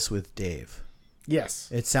watched this with Dave. Yes.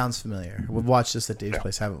 It sounds familiar. We've watched this at Dave's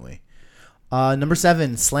place, haven't we? Number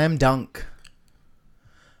 7, Slam Dunk.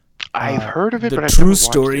 I've heard of it, The but I've true never watched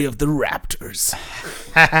story it. of the Raptors.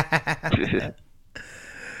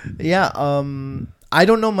 Yeah, I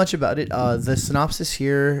don't know much about it. The synopsis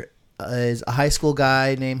here is a high school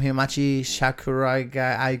guy named Himachi Sakurai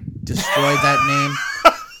guy. I destroyed that name.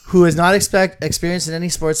 Who is not experienced in any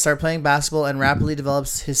sports, start playing basketball and rapidly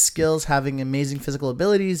develops his skills, having amazing physical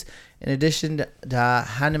abilities. In addition to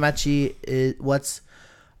Hanamachi, what's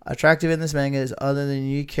attractive in this manga is other than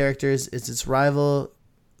unique characters, it's its rival.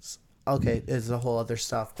 Okay, it's a whole other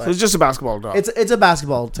stuff, but So it's just a basketball dog. it's a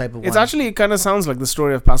basketball type of one. It's actually, it kind of sounds like the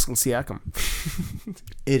story of Pascal Siakam.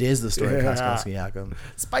 It is the story of Pascal Siakam.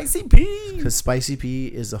 Spicy P. Because Spicy P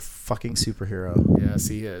is a fucking superhero. Yes,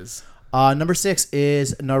 he is. Number 6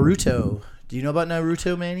 is Naruto. Do you know about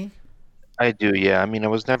Naruto, Manny? I do, yeah. I mean, I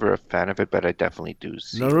was never a fan of it, but I definitely do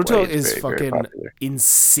see Naruto why it's is very, very fucking popular.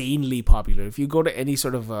 insanely popular. If you go to any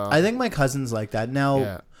sort of... I think my cousin's like that. Now,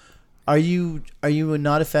 yeah. are you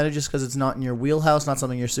not a fan of just because it's not in your wheelhouse, not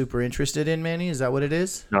something you're super interested in, Manny? Is that what it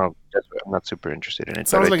is? No, I'm not super interested in it. It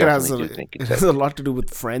sounds but like I it has, definitely do think it it's has a lot to do with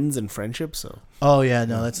friends and friendship, so... Oh, yeah.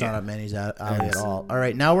 No, that's not up Manny's alley at all. All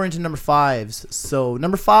right. Now we're into number 5s. So,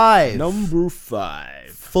 number 5. Number 5.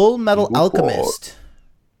 Full Metal Number Alchemist.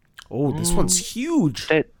 Oh, this one's huge.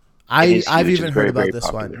 It I've is huge. even It's heard very, about very this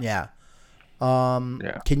popular. one. Yeah.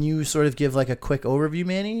 Yeah. Can you sort of give like a quick overview,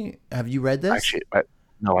 Manny? Have you read this? Actually,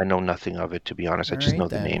 no, I know nothing of it, to be honest. I just Alright know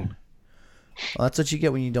the then. name. Well, that's what you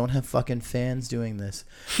get when you don't have fucking fans doing this.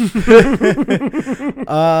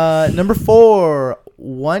 Number 4,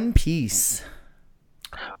 One Piece.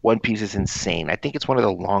 One Piece is insane. I think it's one of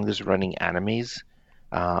the longest running animes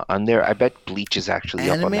on there. I bet Bleach is actually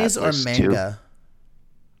up on that Animes or list manga?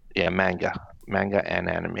 too. Yeah, manga and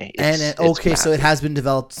anime. And okay, so it has been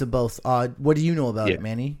developed to both. What do you know about Yeah. it,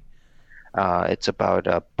 Manny? It's about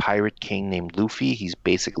a pirate king named Luffy. He's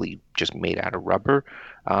basically just made out of rubber,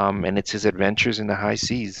 and it's his adventures in the high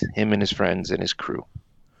seas. Him and his friends and his crew.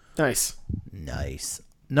 Nice. Nice.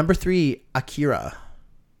 Number 3, Akira.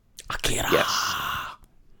 Akira. Yes,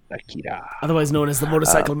 Akira. Otherwise known as the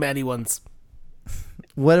motorcycle Manny ones.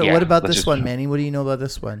 What Yeah, about let's this just- one, Manny? What do you know about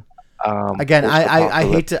this one? Again, I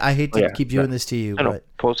hate to Yeah, keep doing this to you, No, but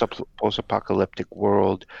post-apocalyptic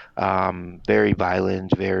world, very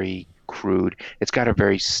violent, very crude. It's got a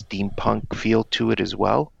very steampunk feel to it as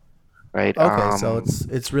well, right? okay, so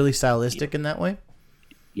it's really stylistic in that way.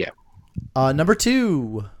 Yeah. Number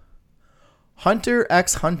 2, Hunter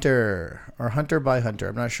x Hunter or Hunter by Hunter.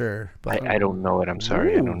 I'm not sure, but I don't know it. I'm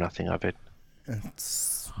sorry, I know nothing of it.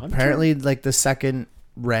 it's apparently like the second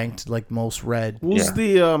ranked, like most read. Who's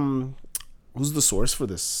Yeah. who's the source for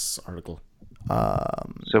this article?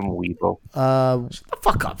 Some weebo. Shut the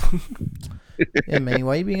fuck up. Yeah, Manny,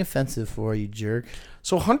 why are you being offensive for, you jerk?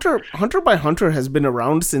 So Hunter by Hunter has been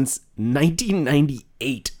around since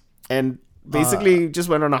 1998 and basically just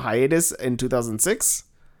went on a hiatus in 2006.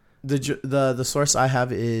 The source I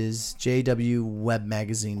have is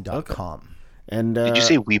jwwebmagazine.com. And Did you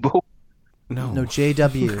say weebo? No,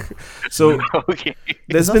 JW. So Okay.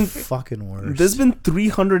 there's It's been the fucking worst. there's been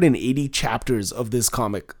 380 chapters of this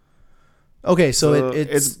comic. Okay, so So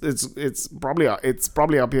it's probably up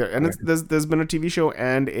here, and there's been a TV show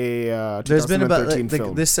and a there's been about 2013 like,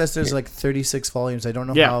 film. this says there's like 36 volumes. I don't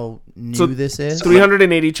know Yeah. how new So this is.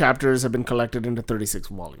 380 chapters have been collected into 36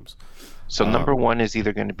 volumes. So number 1 is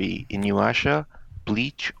either going to be Inuyasha,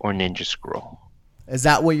 Bleach, or Ninja Scroll. Is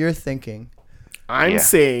that what you're thinking? I'm Yeah.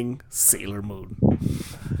 saying Sailor Moon.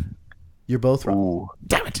 You're both wrong. Ooh.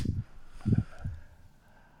 Damn it!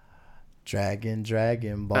 Dragon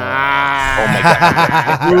Ball.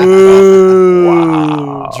 Ah. Ooh,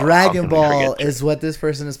 Wow. Dragon How can we Ball forget is what this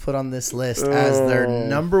person has put on this list as their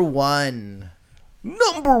number 1.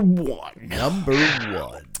 Number 1. Number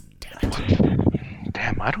 1.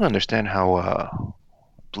 Damn, I don't understand how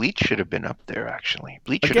Bleach should have been up there, actually.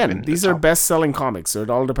 Bleach should have been Again, these are best-selling comics, so it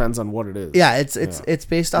all depends on what it is. Yeah, it's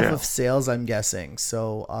based off Yeah. of sales, I'm guessing.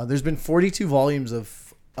 So there's been 42 volumes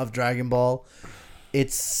of Dragon Ball.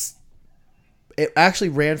 It actually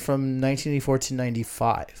ran from 1984 to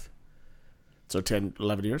 95. So 10,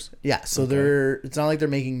 11 years? Yeah, so it's not like they're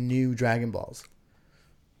making new Dragon Balls.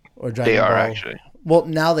 Or Dragon They are, Ball. actually. Well,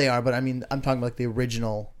 now they are, but I mean, I'm talking about like the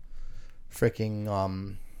original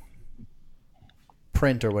freaking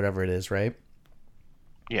print or whatever it is, right?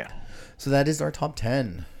 Yeah. So that is our top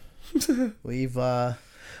 10. We've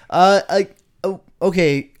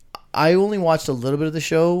okay, I only watched a little bit of the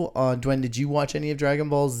show. Dwayne, did you watch any of Dragon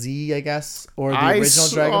Ball Z, I guess? Or the original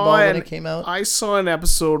Dragon Ball when it came out? I saw an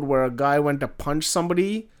episode where a guy went to punch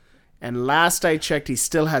somebody, and last I checked, he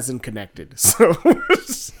still hasn't connected. So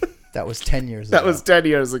That was 10 years ago. that was 10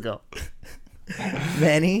 years ago.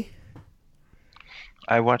 Manny?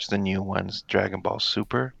 I watched the new ones, Dragon Ball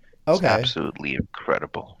Super. It's Okay. absolutely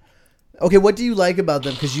incredible. Okay, what do you like about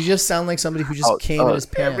them? Because you just sound like somebody who just came in his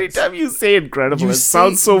pants. Every time you say incredible, You it say-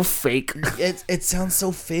 sounds so fake. It sounds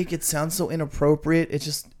so fake. It sounds so inappropriate.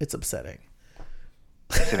 It's upsetting.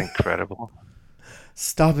 Is it incredible?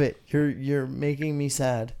 Stop it. You're making me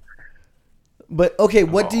sad. But okay,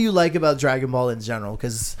 what do you like about Dragon Ball in general?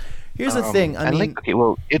 Because here's the thing. I mean, okay,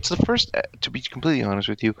 well, it's the first. To be completely honest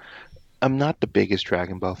with you, I'm not the biggest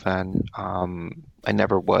Dragon Ball fan. I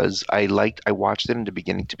never was. I watched it in the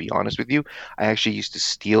beginning. To be honest with you, I actually used to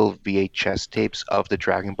steal VHS tapes of the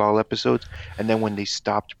Dragon Ball episodes, and then when they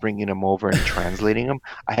stopped bringing them over and translating them,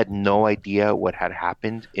 I had no idea what had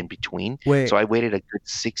happened in between. Wait. So I waited a good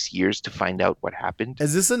 6 years to find out what happened.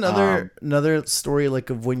 is this another story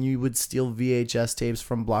like of when you would steal VHS tapes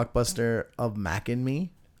from Blockbuster of Mac and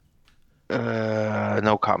Me?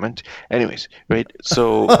 No comment. Anyways, right?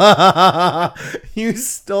 So You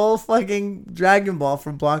stole fucking Dragon Ball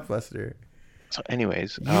from Blockbuster.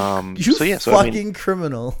 anyways, You so yeah, so fucking I mean,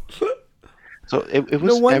 criminal. so it was.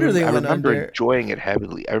 No wonder they I went remember under. enjoying it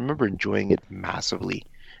heavily. I remember enjoying it massively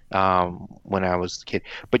when I was a kid.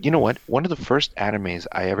 But you know what? One of the first animes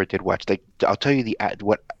I ever did watch, like I'll tell you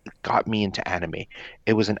what got me into anime.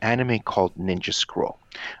 It was an anime called Ninja Scroll.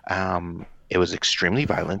 It was extremely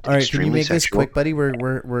violent. All right, can extremely you make this sexual. quick, buddy?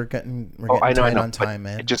 We're getting I know, tight on but time,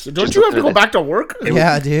 man. it just Don't just you have look to at go it. back to work?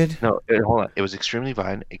 Yeah, dude. No, hold on. It was extremely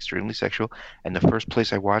violent, extremely sexual, and the first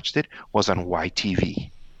place I watched it was on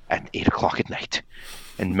YTV at 8 o'clock at night.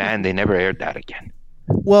 And man, they never aired that again.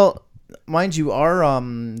 Well, mind you, our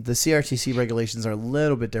the CRTC regulations are a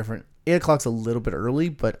little bit different. 8 o'clock's a little bit early,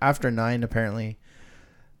 but after 9, apparently,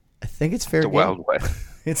 I think it's fair The game. Wild West.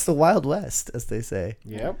 It's the Wild West, as they say.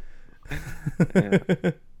 Yep.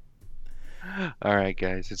 All right,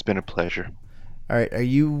 guys, it's been a pleasure. All right, are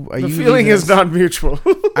you The feeling is not mutual.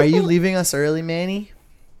 Are you leaving us early, Manny?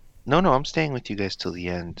 No, I'm staying with you guys till the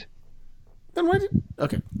end. Then why did...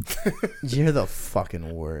 Okay. You're the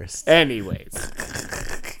fucking worst. Anyways.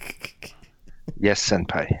 Yes,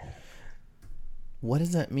 senpai. What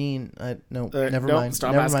does that mean? No, No, never mind.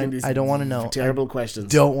 Stop Never asking mind. these I don't want to know. terrible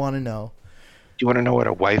questions. Don't want to know. Do you want to know what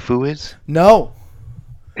a waifu is? No.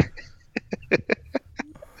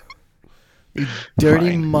 You dirty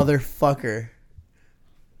Fine. motherfucker.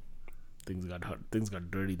 Things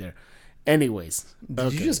got dirty there. Anyways.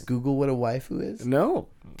 Did you just Google what a waifu is? No,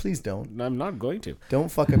 Please don't. I'm not going to. Don't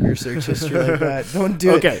fuck up your search history like that. Don't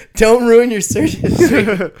do Okay. it. Don't ruin your search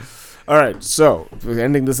history. All right, so we're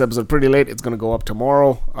ending this episode pretty late. It's going to go up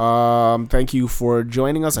tomorrow. Thank you for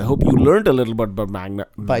joining us. I hope you learned a little bit about manga.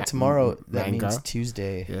 By tomorrow, that manga. means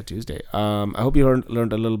Tuesday. Yeah, Tuesday. I hope you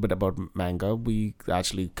learned a little bit about manga. We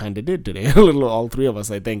actually kind of did today. A little, all three of us,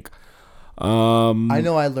 I think. I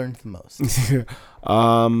know I learned the most.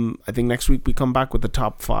 I think next week we come back with the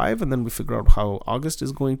top 5, and then we figure out how August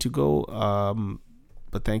is going to go.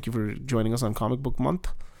 But thank you for joining us on Comic Book Month.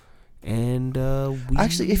 And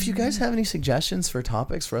Actually, if you guys have any suggestions for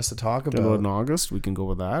topics for us to talk in about, August, we can go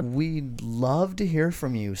with that. we'd love to hear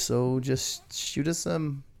from you. So just shoot us a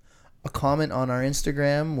comment on our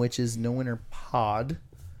Instagram, which is No Winner Pod,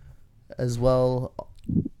 as well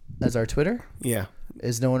as our Twitter Yeah.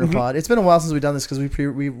 is No Winner Pod. It's been a while since we've done this because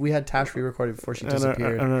we had Tash re-recorded before she And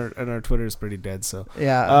disappeared. our Twitter is pretty dead, so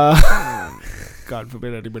Yeah. God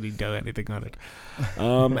forbid anybody do anything on it.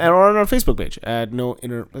 And or on our Facebook page at No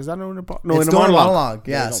Inner. Is that No Inner? No It's Inner No Winner Monologue. Monologue.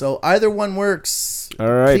 Yeah. So either one works.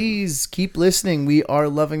 All right. Please keep listening. We are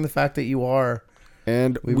loving the fact that you are.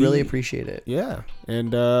 And We really appreciate it. Yeah,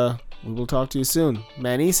 and we will talk to you soon.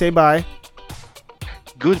 Manny, say bye.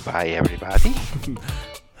 Goodbye, everybody.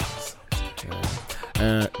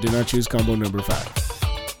 Do not choose combo number 5.